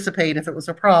you anticipate if it was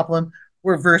a problem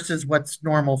or versus what's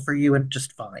normal for you and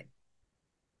just fine?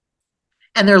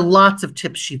 And there are lots of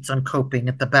tip sheets on coping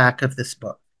at the back of this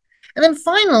book. And then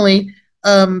finally,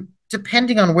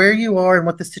 depending on where you are and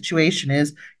what the situation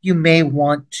is, you may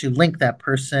want to link that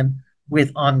person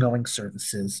with ongoing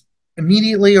services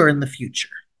immediately or in the future.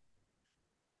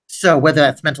 So whether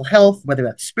that's mental health, whether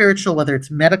that's spiritual, whether it's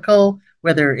medical,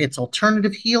 whether it's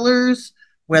alternative healers,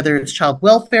 whether it's child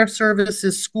welfare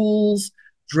services, schools,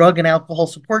 drug and alcohol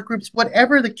support groups,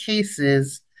 whatever the case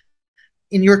is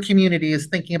in your community, is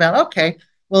thinking about, okay,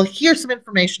 well, here's some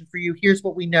information for you. Here's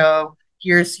what we know.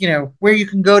 Here's, where you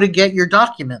can go to get your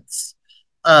documents.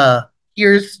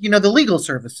 Here's, the legal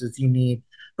services you need.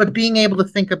 But being able to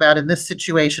think about, in this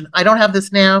situation, I don't have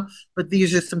this now, but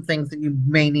these are some things that you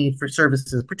may need for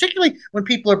services, particularly when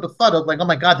people are befuddled, like, oh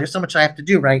my God, there's so much I have to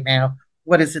do right now.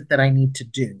 What is it that I need to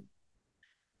do?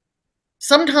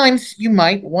 Sometimes you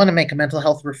might want to make a mental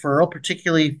health referral,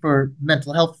 particularly for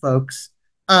mental health folks.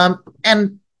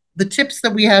 And the tips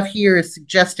that we have here is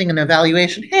suggesting an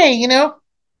evaluation. Hey, you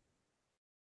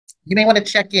may want to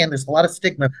check in. There's a lot of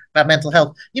stigma about mental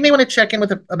health. You may want to check in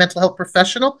with a mental health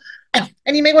professional,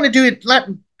 and you may want to do it.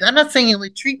 I'm not saying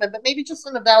like treatment, but maybe just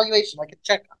an evaluation, like a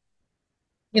checkup.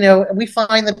 We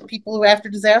find that people who, after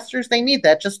disasters, they need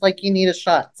that, just like you need a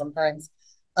shot sometimes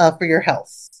for your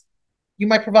health. You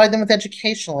might provide them with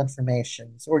educational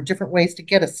information or different ways to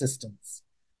get assistance.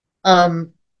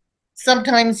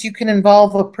 Sometimes you can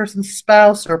involve a person's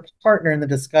spouse or partner in the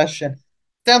discussion.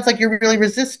 Sounds like you're really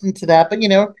resistant to that, but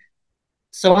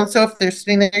so and so, if they're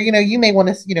sitting there, you may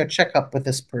want to, check up with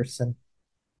this person.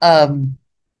 Um,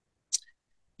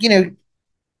 you know,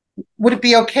 would it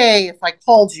be okay if I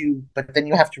called you, but then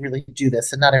you have to really do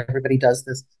this, and not everybody does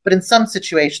this. But in some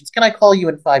situations, can I call you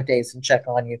in 5 days and check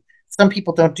on you? Some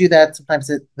people don't do that. Sometimes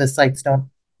the sites don't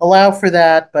allow for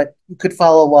that, but you could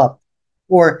follow up.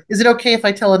 Or is it okay if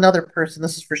I tell another person,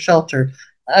 this is for shelter,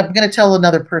 I'm going to tell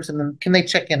another person, can they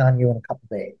check in on you in a couple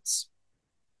days?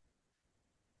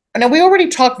 Now, we already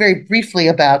talked very briefly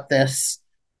about this,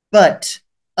 but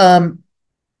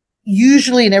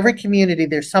usually in every community,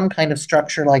 there's some kind of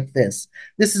structure like this.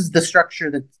 This is the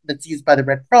structure that's used by the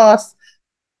Red Cross,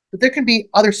 but there can be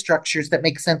other structures that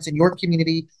make sense in your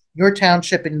community, your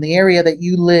township, in the area that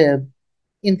you live,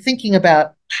 in thinking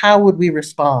about how would we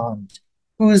respond?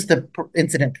 Who's the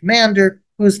incident commander?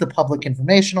 Who's the public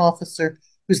information officer?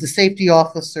 Who's the safety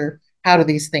officer? How do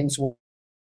these things work?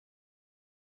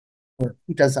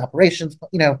 Who does operations?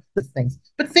 The things.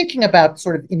 But thinking about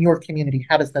sort of in your community,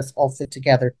 how does this all fit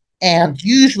together? And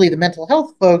usually the mental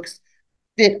health folks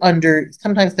fit under,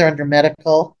 sometimes they're under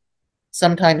medical,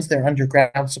 sometimes they're under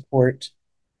ground support,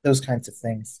 those kinds of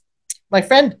things. My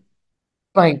friend,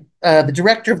 the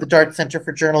director of the Dart Center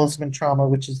for Journalism and Trauma,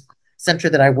 which is a center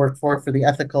that I work for the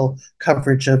ethical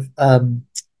coverage of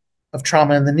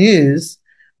trauma in the news,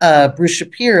 Bruce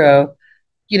Shapiro,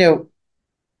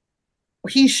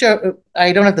 he showed,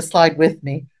 I don't have the slide with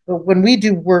me, but when we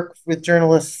do work with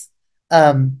journalists,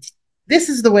 this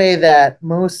is the way that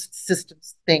most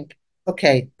systems think.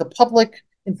 Okay, the public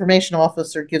information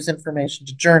officer gives information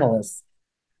to journalists.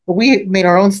 But we made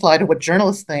our own slide of what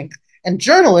journalists think. And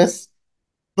journalists,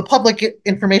 the public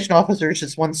information officer is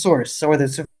just one source. So are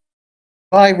the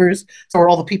survivors, so are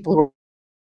all the people who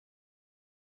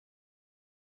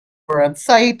are on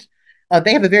site.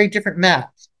 They have a very different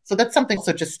map. So that's something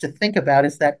also just to think about,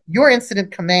 is that your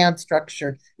incident command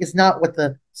structure is not what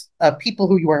the people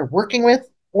who you are working with,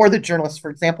 or the journalists,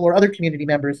 for example, or other community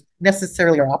members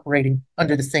necessarily are operating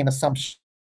under the same assumptions.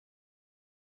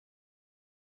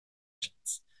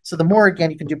 So the more,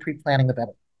 again, you can do pre-planning, the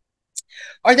better.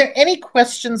 Are there any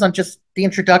questions on just the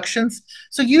introductions?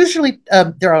 So usually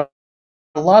there are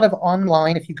a lot of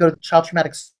online, if you go to the Child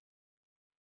Traumatic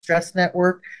Stress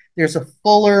Network, There's a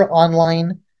fuller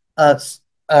online uh,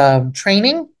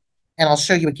 training, and I'll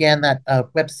show you again that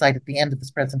website at the end of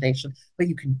this presentation, but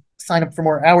you can sign up for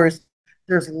more hours.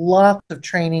 There's lots of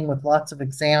training with lots of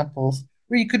examples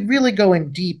where you could really go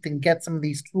in deep and get some of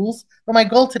these tools. But my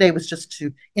goal today was just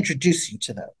to introduce you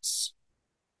to those.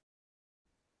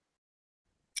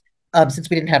 Since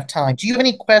we didn't have time. Do you have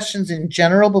any questions in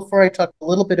general before I talk a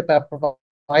little bit about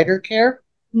provider care?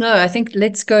 No, I think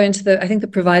let's go into I think the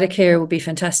provider care will be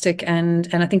fantastic. And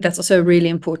I think that's also a really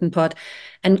important part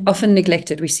and often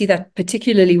neglected. We see that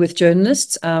particularly with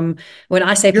journalists. When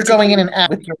I say you're going in and out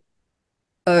with your.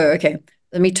 Oh, okay.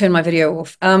 Let me turn my video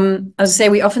off. As I say,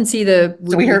 we often see So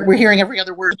we're hearing every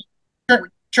other word.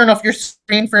 Turn off your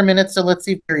screen for a minute. So let's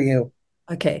see for you.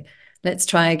 Okay, let's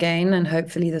try again, and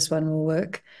hopefully this one will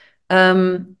work.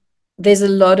 There's a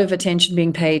lot of attention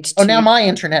being paid to. Oh, now my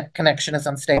internet connection is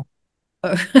unstable.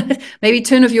 Oh, maybe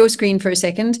turn off your screen for a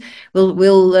second.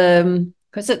 We'll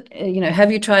because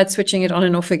have you tried switching it on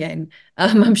and off again?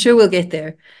 I'm sure we'll get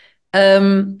there.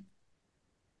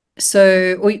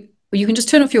 So, or you can just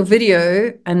turn off your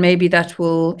video and maybe that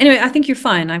will, anyway, I think you're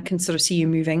fine. I can sort of see you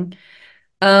moving.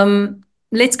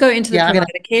 Let's go into the provider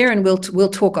care and we'll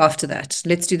talk after that.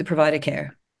 Let's do the provider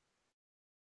care.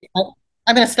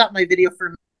 I'm going to stop my video for a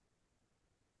minute.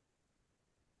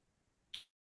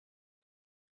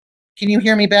 Can you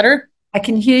hear me better? I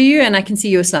can hear you and I can see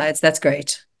your slides. That's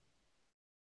great.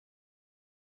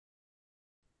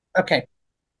 Okay.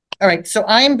 All right. So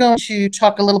I'm going to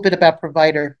talk a little bit about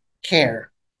provider care.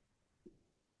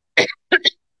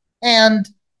 And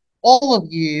all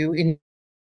of you in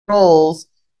roles,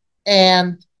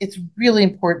 and it's really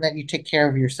important that you take care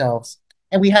of yourselves.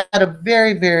 And we had a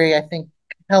very, very, I think,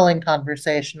 compelling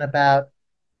conversation about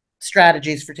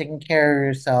strategies for taking care of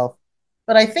yourself.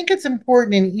 But I think it's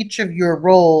important in each of your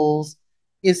roles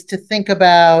is to think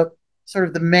about sort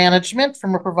of the management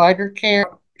from a provider care.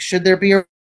 Should there be a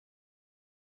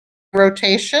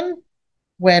rotation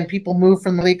when people move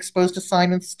from the exposed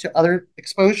assignments to other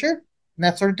exposure? And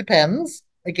that sort of depends,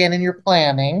 again, in your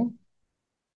planning.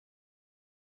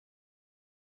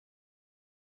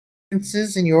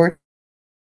 In your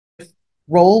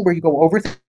role where you go over,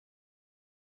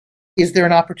 is there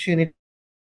an opportunity?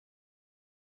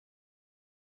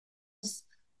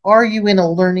 Are you in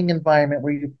a learning environment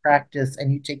where you practice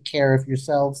and you take care of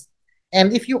yourselves?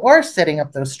 And if you are setting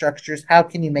up those structures, how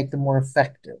can you make them more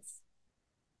effective?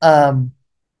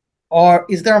 Or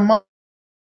is there a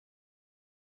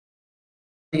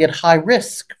at high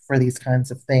risk for these kinds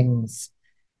of things?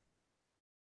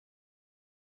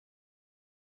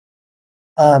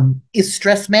 Is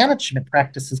stress management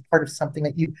practices part of something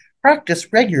that you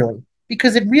practice regularly?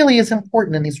 Because it really is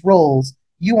important in these roles.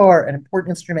 You are an important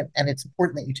instrument, and it's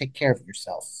important that you take care of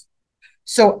yourself.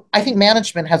 So I think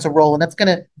management has a role, and that's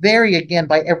going to vary again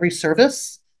by every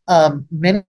service.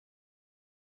 Many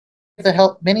of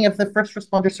the first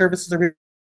responder services are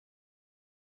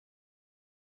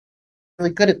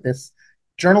really good at this.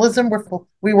 Journalism,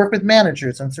 we work with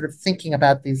managers and sort of thinking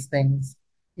about these things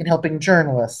in helping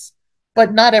journalists.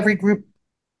 But not every group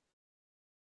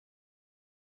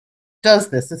does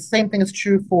this. The same thing is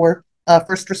true for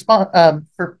first response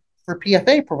for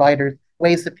PFA providers,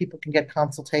 ways that people can get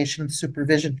consultation and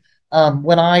supervision.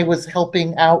 When I was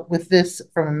helping out with this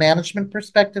from a management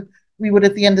perspective, we would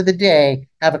at the end of the day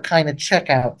have a kind of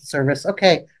checkout service.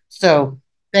 Okay, so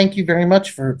thank you very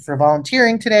much for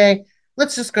volunteering today.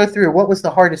 Let's just go through what was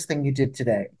the hardest thing you did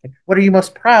today? What are you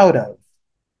most proud of?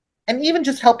 And even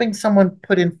just helping someone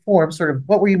put in form sort of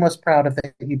what were you most proud of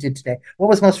that you did today? What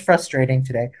was most frustrating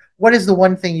today? What is the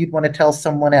one thing you'd want to tell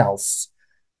someone else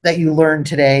that you learned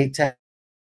today to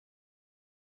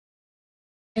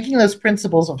taking those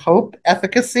principles of hope,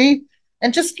 efficacy,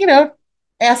 and just,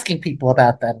 asking people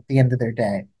about that at the end of their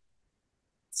day.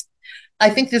 I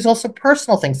think there's also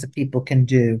personal things that people can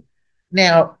do.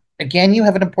 Now, again, you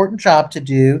have an important job to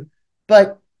do,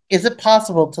 but is it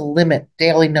possible to limit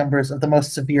daily numbers of the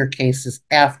most severe cases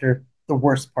after the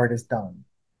worst part is done?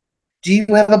 Do you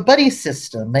have a buddy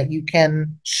system that you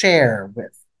can share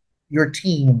with your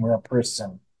team or a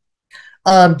person?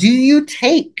 Do you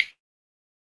take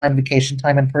vacation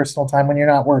time and personal time when you're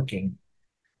not working?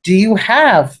 Do you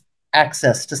have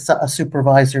access to a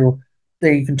supervisor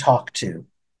that you can talk to?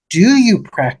 Do you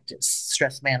practice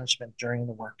stress management during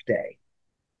the workday?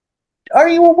 Are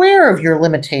you aware of your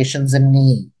limitations and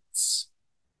needs?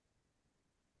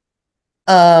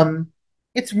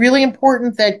 It's really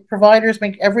important that providers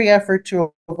make every effort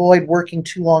to avoid working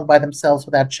too long by themselves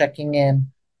without checking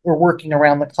in or working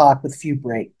around the clock with few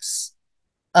breaks.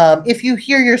 If you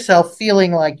hear yourself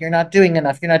feeling like you're not doing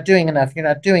enough, you're not doing enough, you're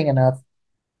not doing enough,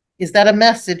 Is that a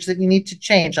message that you need to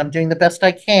change? I'm doing the best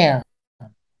I can.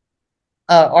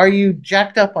 Are you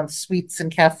jacked up on sweets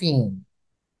and caffeine?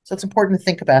 So it's important to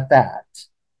think about that.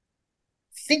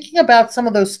 Thinking about some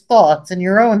of those thoughts in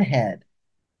your own head.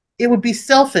 It would be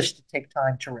selfish to take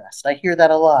time to rest. I hear that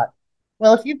a lot.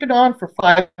 Well, if you've been on for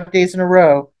 5 days in a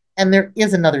row and there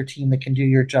is another team that can do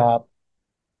your job,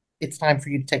 it's time for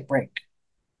you to take a break.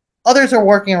 Others are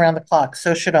working around the clock,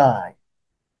 so should I.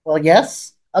 Well,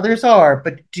 yes, others are,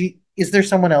 but is there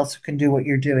someone else who can do what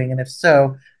you're doing? And if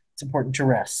so, it's important to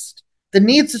rest. The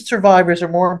needs of survivors are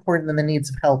more important than the needs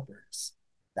of helpers.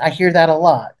 I hear that a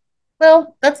lot.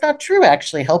 Well, that's not true,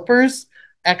 actually. Helpers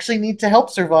actually need to help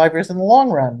survivors in the long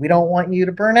run. We don't want you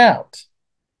to burn out.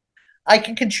 I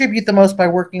can contribute the most by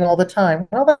working all the time.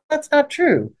 Well, that's not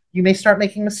true. You may start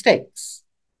making mistakes.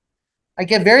 I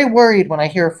get very worried when I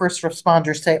hear a first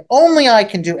responder say, only I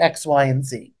can do X, Y, and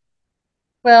Z.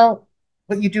 Well,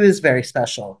 what you do is very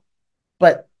special,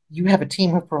 but you have a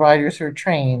team of providers who are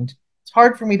trained. It's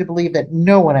hard for me to believe that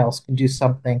no one else can do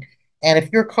something. And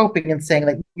if you're coping and saying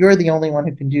that you're the only one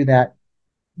who can do that,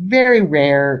 very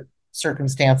rare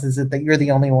circumstances that you're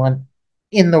the only one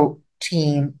in the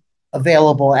team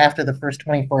available after the first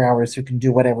 24 hours who can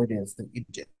do whatever it is that you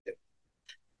do.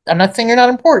 I'm not saying you're not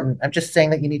important. I'm just saying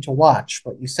that you need to watch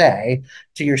what you say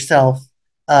to yourself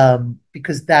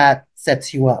because that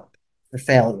sets you up for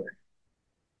failure.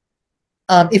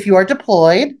 If you are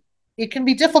deployed, it can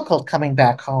be difficult coming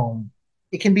back home.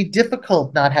 It can be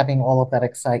difficult not having all of that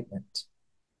excitement.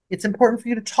 It's important for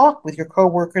you to talk with your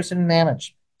coworkers and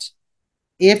management.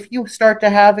 If you start to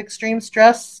have extreme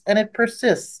stress and it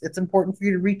persists, it's important for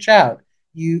you to reach out.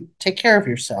 You take care of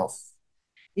yourself.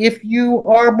 If you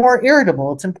are more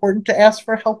irritable, it's important to ask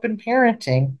for help in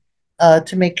parenting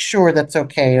to make sure that's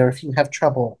okay, or if you have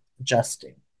trouble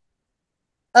adjusting.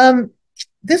 Um,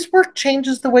 this work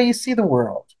changes the way you see the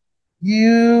world.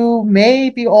 You may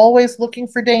be always looking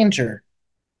for danger,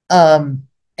 um,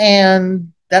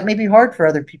 and that may be hard for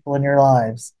other people in your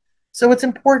lives. So it's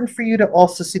important for you to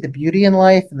also see the beauty in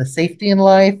life and the safety in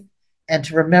life, and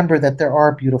to remember that there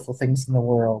are beautiful things in the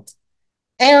world.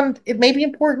 And it may be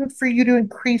important for you to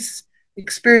increase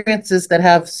experiences that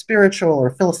have spiritual or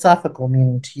philosophical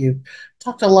meaning to you.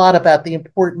 Talked a lot about the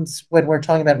importance when we're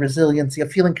talking about resiliency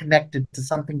of feeling connected to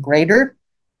something greater,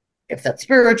 if that's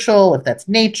spiritual, if that's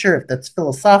nature, if that's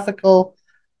philosophical.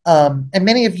 And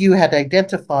many of you had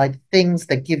identified things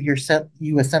that give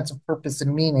you a sense of purpose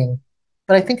and meaning.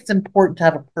 But I think it's important to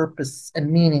have a purpose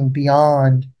and meaning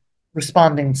beyond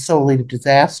responding solely to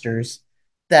disasters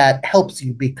that helps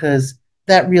you, because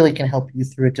that really can help you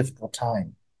through a difficult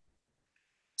time.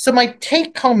 So, my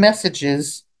take home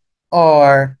messages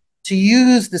are to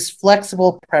use this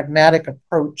flexible, pragmatic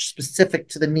approach specific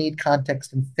to the need,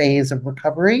 context, and phase of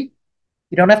recovery.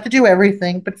 You don't have to do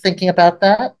everything, but thinking about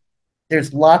that.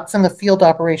 There's lots in the field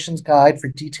operations guide for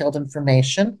detailed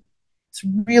information. It's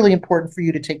really important for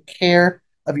you to take care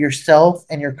of yourself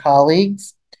and your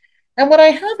colleagues. And what I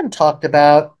haven't talked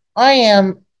about, I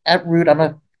am at root,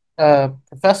 I'm a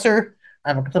professor,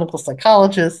 I'm a clinical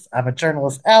psychologist, I'm a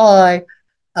journalist ally.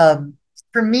 Um,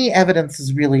 for me, evidence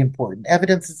is really important.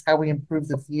 Evidence is how we improve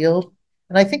the field.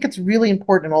 And I think it's really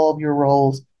important in all of your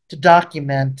roles to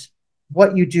document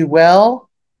what you do well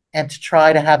and to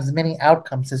try to have as many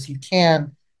outcomes as you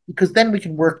can, because then we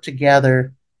can work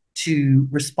together to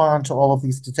respond to all of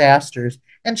these disasters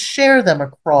and share them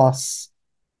across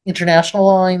international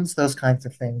lines, those kinds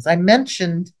of things. I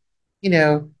mentioned,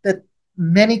 that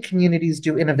many communities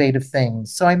do innovative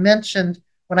things. So I mentioned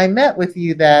when I met with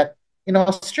you that in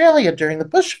Australia during the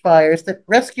bushfires, that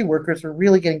rescue workers were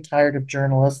really getting tired of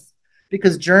journalists,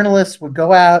 because journalists would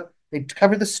go out, they'd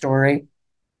cover the story,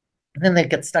 and then they'd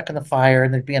get stuck in the fire,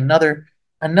 and there'd be another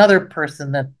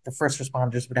person that the first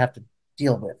responders would have to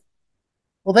deal with.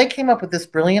 Well, they came up with this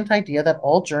brilliant idea that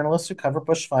all journalists who cover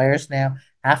bushfires now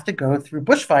have to go through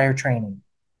bushfire training.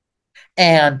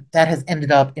 And that has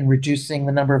ended up in reducing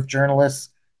the number of journalists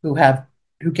who have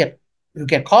who get who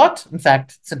get caught. In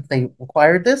fact, since they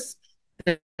required this,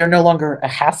 they're no longer a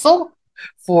hassle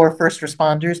for first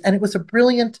responders. And it was a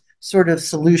brilliant sort of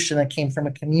solution that came from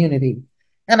a community.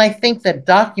 And I think that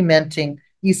documenting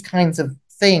these kinds of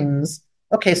things,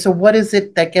 okay, so what is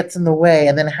it that gets in the way?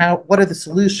 And then what are the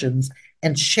solutions?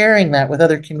 And sharing that with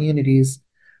other communities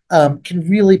can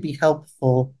really be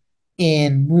helpful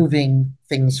in moving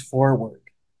things forward.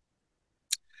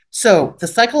 So the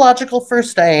psychological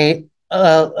first aid,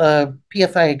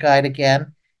 PFA guide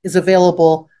again, is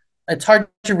available. It's hard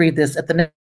to read this at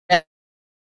the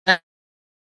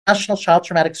National Child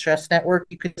Traumatic Stress Network.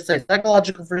 You could say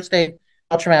psychological first aid,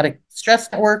 child traumatic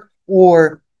stress network,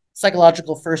 or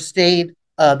psychological first aid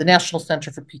the National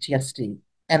Center for PTSD,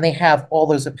 and they have all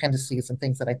those appendices and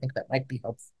things that I think that might be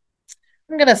helpful.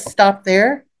 I'm going to stop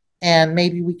there, and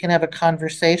maybe we can have a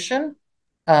conversation.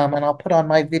 And I'll put on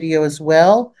my video as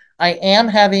well. I am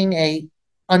having a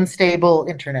unstable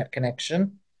internet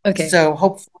connection, Okay. so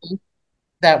hopefully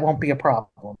that won't be a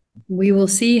problem. We will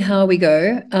see how we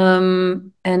go.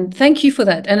 And thank you for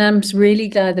that. And I'm really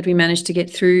glad that we managed to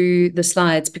get through the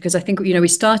slides, because I think, we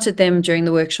started them during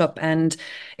the workshop, and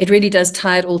it really does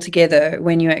tie it all together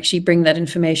when you actually bring that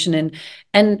information in,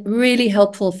 and really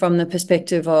helpful from the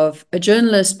perspective of a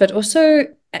journalist, but also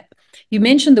you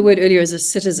mentioned the word earlier as a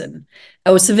citizen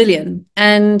or civilian,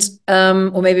 and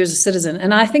or maybe it was a citizen.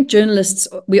 And I think journalists,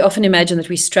 we often imagine that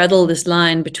we straddle this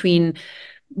line between,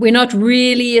 we're not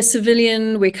really a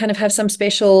civilian, we kind of have some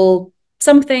special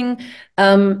something.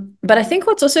 But I think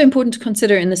what's also important to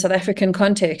consider in the South African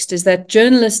context is that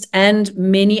journalists and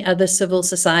many other civil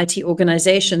society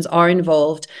organizations are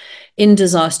involved in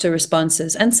disaster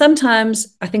responses. And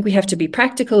sometimes I think we have to be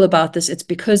practical about this. It's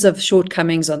because of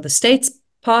shortcomings on the state's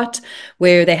part,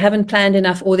 where they haven't planned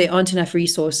enough or there aren't enough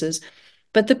resources.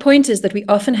 But the point is that we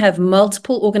often have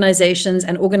multiple organizations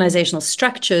and organizational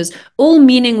structures, all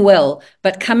meaning well,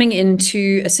 but coming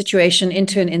into a situation,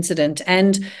 into an incident.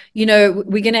 And,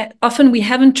 we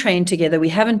haven't trained together. We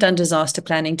haven't done disaster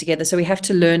planning together. So we have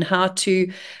to learn how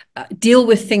to deal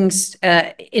with things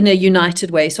in a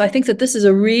united way. So I think that this is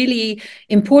a really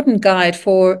important guide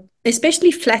for especially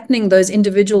flattening those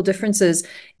individual differences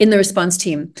in the response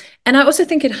team. And I also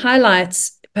think it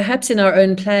highlights, perhaps in our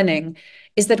own planning,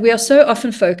 is that we are so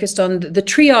often focused on the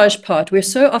triage part. We're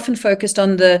so often focused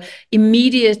on the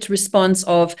immediate response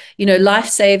of,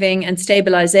 life-saving and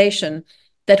stabilization,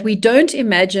 that we don't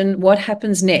imagine what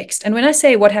happens next. And when I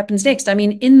say what happens next, I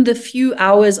mean in the few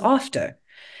hours after,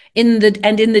 in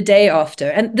the day after.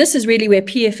 And this is really where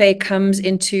PFA comes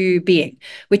into being,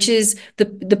 which is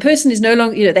the person is no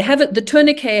longer, they have it, the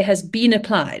tourniquet has been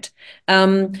applied.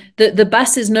 The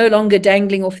bus is no longer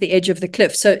dangling off the edge of the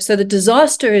cliff. So the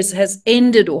disaster has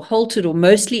ended or halted or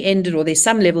mostly ended, or there's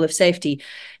some level of safety.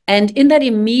 And in that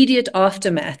immediate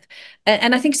aftermath,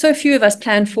 and I think so few of us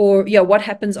plan for, what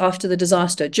happens after the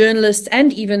disaster, journalists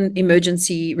and even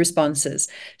emergency responses.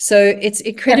 So it's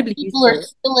incredibly People are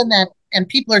useful. still in that, and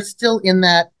people are still in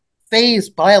that phase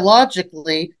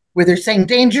biologically where they're saying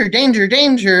danger, danger,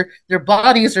 danger. Their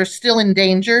bodies are still in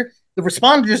danger. The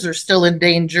responders are still in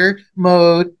danger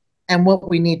mode. And what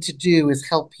we need to do is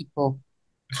help people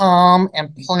calm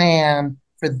and plan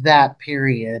for that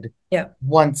period. Yeah.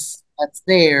 Once that's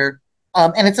there.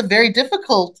 And it's a very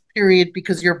difficult period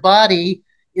because your body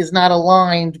is not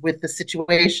aligned with the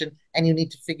situation, and you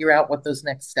need to figure out what those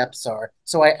next steps are.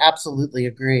 So I absolutely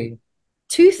agree.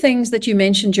 Two things that you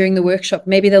mentioned during the workshop,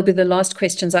 maybe they'll be the last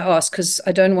questions I ask, because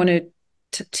I don't want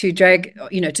to drag,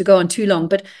 to go on too long,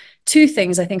 but two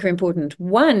things I think are important.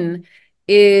 One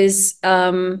is,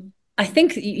 I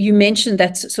think you mentioned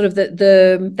that sort of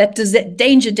that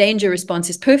danger response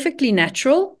is perfectly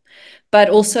natural, but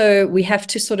also we have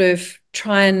to sort of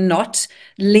try and not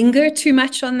linger too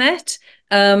much on that.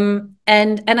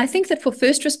 And I think that for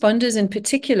first responders in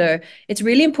particular, it's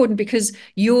really important because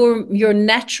your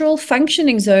natural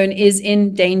functioning zone is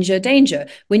in danger.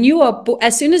 When you are,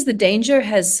 as soon as the danger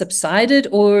has subsided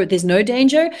or there's no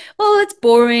danger, well, it's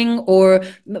boring or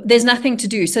there's nothing to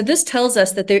do. So this tells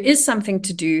us that there is something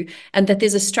to do and that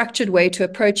there's a structured way to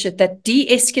approach it that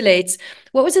de-escalates.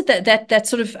 What was it that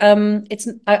sort of,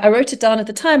 I wrote it down at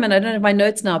the time and I don't have my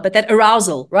notes now, but that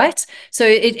arousal, right? So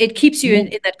it keeps you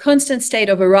in that constant state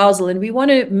of arousal. And we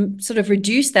want to sort of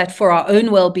reduce that for our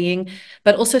own well-being,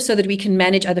 but also so that we can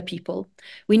manage other people.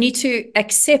 We need to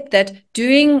accept that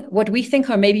doing what we think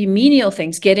are maybe menial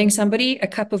things, getting somebody a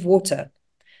cup of water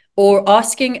or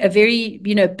asking a very,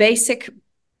 basic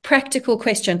practical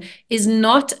question is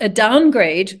not a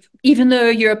downgrade, even though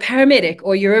you're a paramedic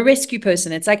or you're a rescue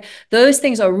person. It's like those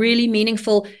things are really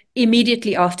meaningful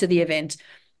immediately after the event.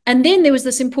 And then there was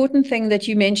this important thing that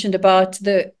you mentioned about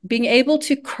the being able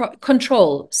to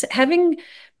control, so having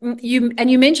you,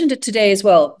 and you mentioned it today as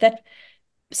well, that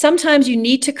sometimes you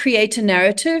need to create a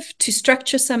narrative to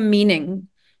structure some meaning.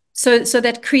 So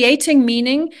that creating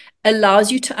meaning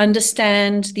allows you to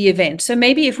understand the event. So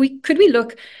maybe could we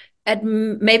look at,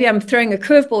 maybe I'm throwing a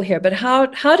curveball here, but how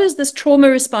does this trauma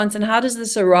response and how does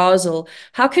this arousal,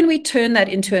 how can we turn that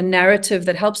into a narrative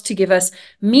that helps to give us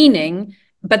meaning,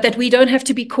 but that we don't have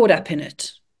to be caught up in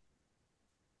it?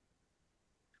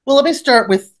 Well, let me start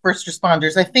with first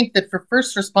responders. I think that for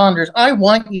first responders, I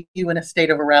want you in a state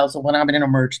of arousal when I'm in an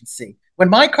emergency. When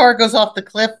my car goes off the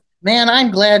cliff, man, I'm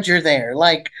glad you're there.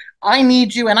 Like, I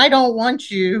need you, and I don't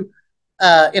want you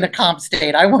in a calm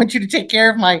state. I want you to take care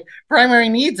of my primary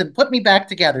needs and put me back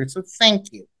together. So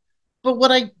thank you. But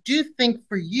what I do think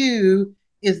for you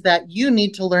is that you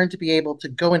need to learn to be able to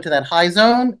go into that high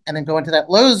zone and then go into that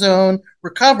low zone,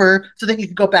 recover, so that you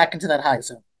can go back into that high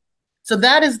zone. So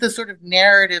that is the sort of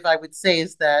narrative I would say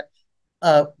is that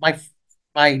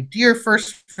my dear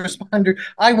first responder,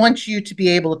 I want you to be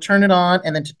able to turn it on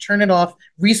and then to turn it off,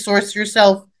 resource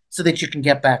yourself so that you can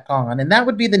get back on. And that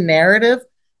would be the narrative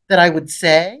that I would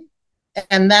say.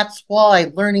 And that's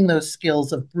why learning those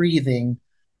skills of breathing,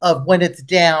 of when it's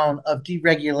down, of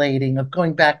deregulating, of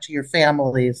going back to your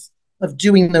families, of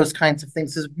doing those kinds of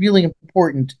things is really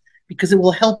important because it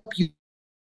will help you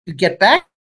get back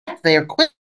there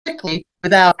quickly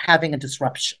without having a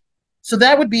disruption. So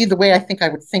that would be the way I think I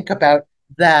would think about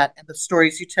that and the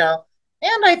stories you tell.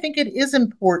 And I think it is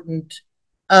important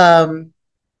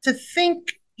to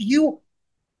think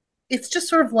it's just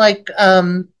sort of like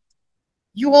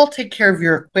you all take care of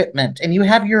your equipment and you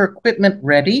have your equipment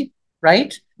ready,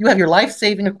 right? You have your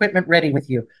life-saving equipment ready with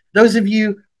you. Those of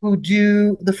you who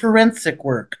do the forensic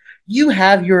work, you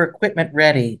have your equipment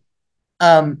ready.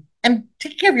 And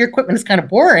taking care of your equipment is kind of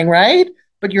boring, right?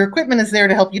 But your equipment is there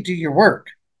to help you do your work.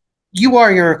 You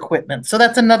are your equipment. So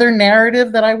that's another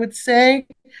narrative that I would say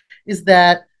is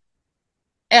that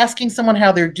asking someone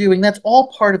how they're doing, that's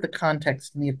all part of the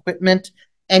context and the equipment,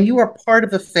 and you are part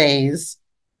of a phase.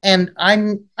 And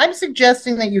I'm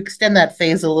suggesting that you extend that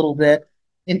phase a little bit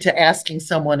into asking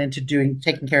someone into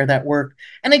taking care of that work.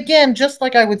 And again, just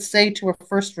like I would say to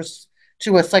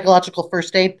a psychological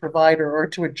first aid provider or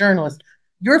to a journalist,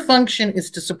 your function is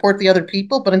to support the other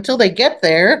people, but until they get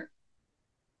there,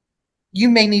 you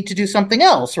may need to do something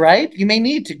else, right? You may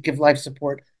need to give life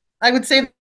support. I would say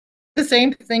the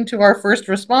same thing to our first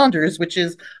responders, which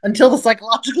is until the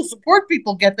psychological support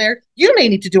people get there, you may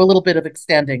need to do a little bit of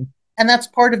extending. And that's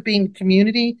part of being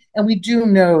community. And we do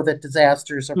know that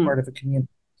disasters are part of a community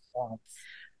response.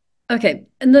 Okay.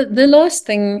 And the last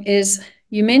thing is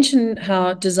you mentioned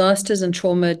how disasters and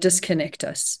trauma disconnect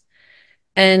us.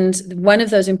 And one of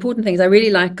those important things, I really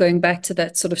like going back to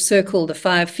that sort of circle, the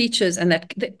 5 features, and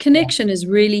that connection is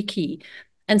really key.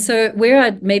 And so where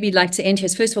I'd maybe like to end here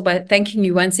is, first of all, by thanking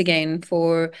you once again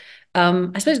for,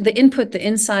 I suppose, the input, the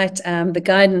insight, the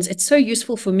guidance. It's so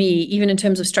useful for me, even in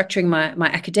terms of structuring my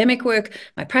academic work,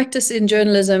 my practice in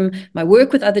journalism, my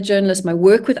work with other journalists, my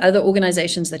work with other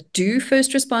organizations that do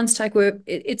first response type work.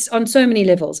 It's on so many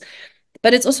levels.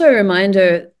 But it's also a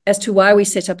reminder as to why we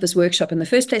set up this workshop in the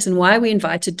first place and why we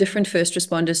invited different first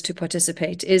responders to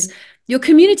participate. Is your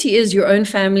community is your own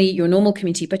family, your normal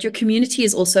community, but your community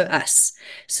is also us.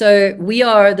 So we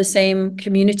are the same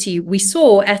community. We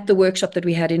saw at the workshop that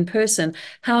we had in person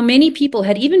how many people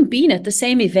had even been at the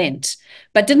same event,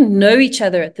 but didn't know each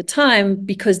other at the time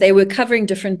because they were covering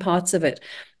different parts of it.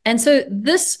 And so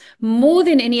this, more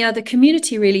than any other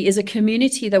community, really is a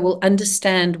community that will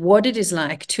understand what it is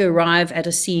like to arrive at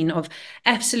a scene of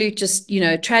absolute just,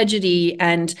 tragedy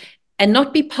and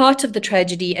not be part of the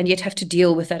tragedy and yet have to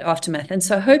deal with that aftermath. And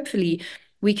so hopefully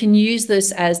we can use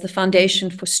this as the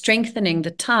foundation for strengthening the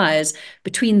ties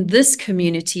between this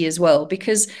community as well,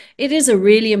 because it is a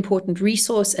really important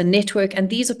resource and network. And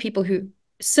these are people who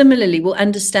similarly will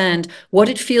understand what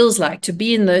it feels like to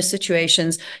be in those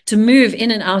situations, to move in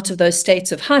and out of those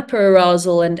states of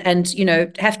hyperarousal and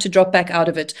have to drop back out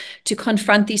of it, to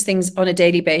confront these things on a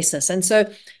daily basis. And so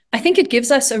I think it gives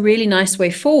us a really nice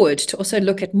way forward to also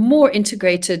look at more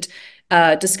integrated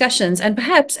discussions and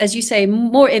perhaps, as you say,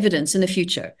 more evidence in the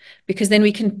future, because then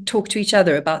we can talk to each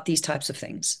other about these types of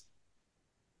things.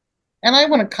 And I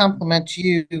want to compliment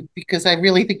you because I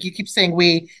really think you keep saying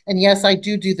we, and yes, I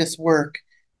do this work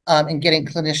in getting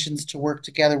clinicians to work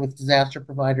together with disaster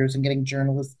providers and getting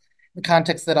journalists in the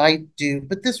context that I do.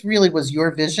 But this really was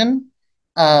your vision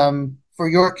for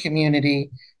your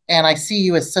community. And I see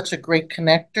you as such a great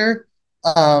connector.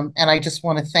 And I just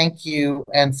want to thank you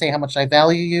and say how much I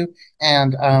value you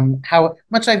and how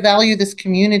much I value this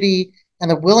community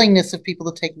and the willingness of people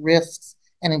to take risks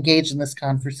and engage in this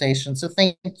conversation. So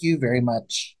thank you very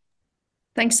much.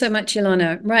 Thanks so much,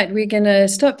 Elana. Right, we're going to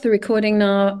stop the recording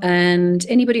now, and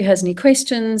anybody who has any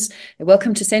questions, you're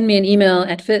welcome to send me an email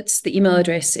at Wits. The email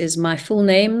address is my full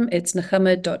name. It's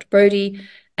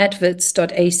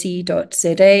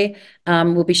nechama.brodie@wits.ac.za.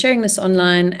 We'll be sharing this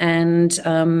online, and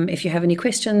if you have any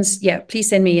questions, please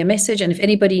send me a message. And if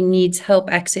anybody needs help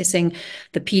accessing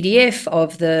the PDF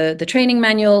of the training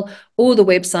manual or the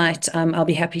website, I'll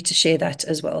be happy to share that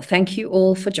as well. Thank you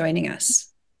all for joining us.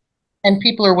 And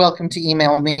people are welcome to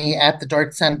email me at the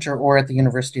Dart Center or at the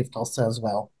University of Tulsa as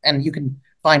well. And you can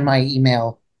find my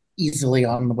email easily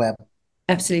on the web.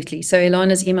 Absolutely. So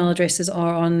Elana's email addresses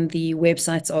are on the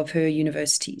websites of her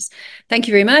universities. Thank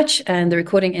you very much. And the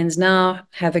recording ends now.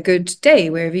 Have a good day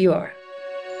wherever you are.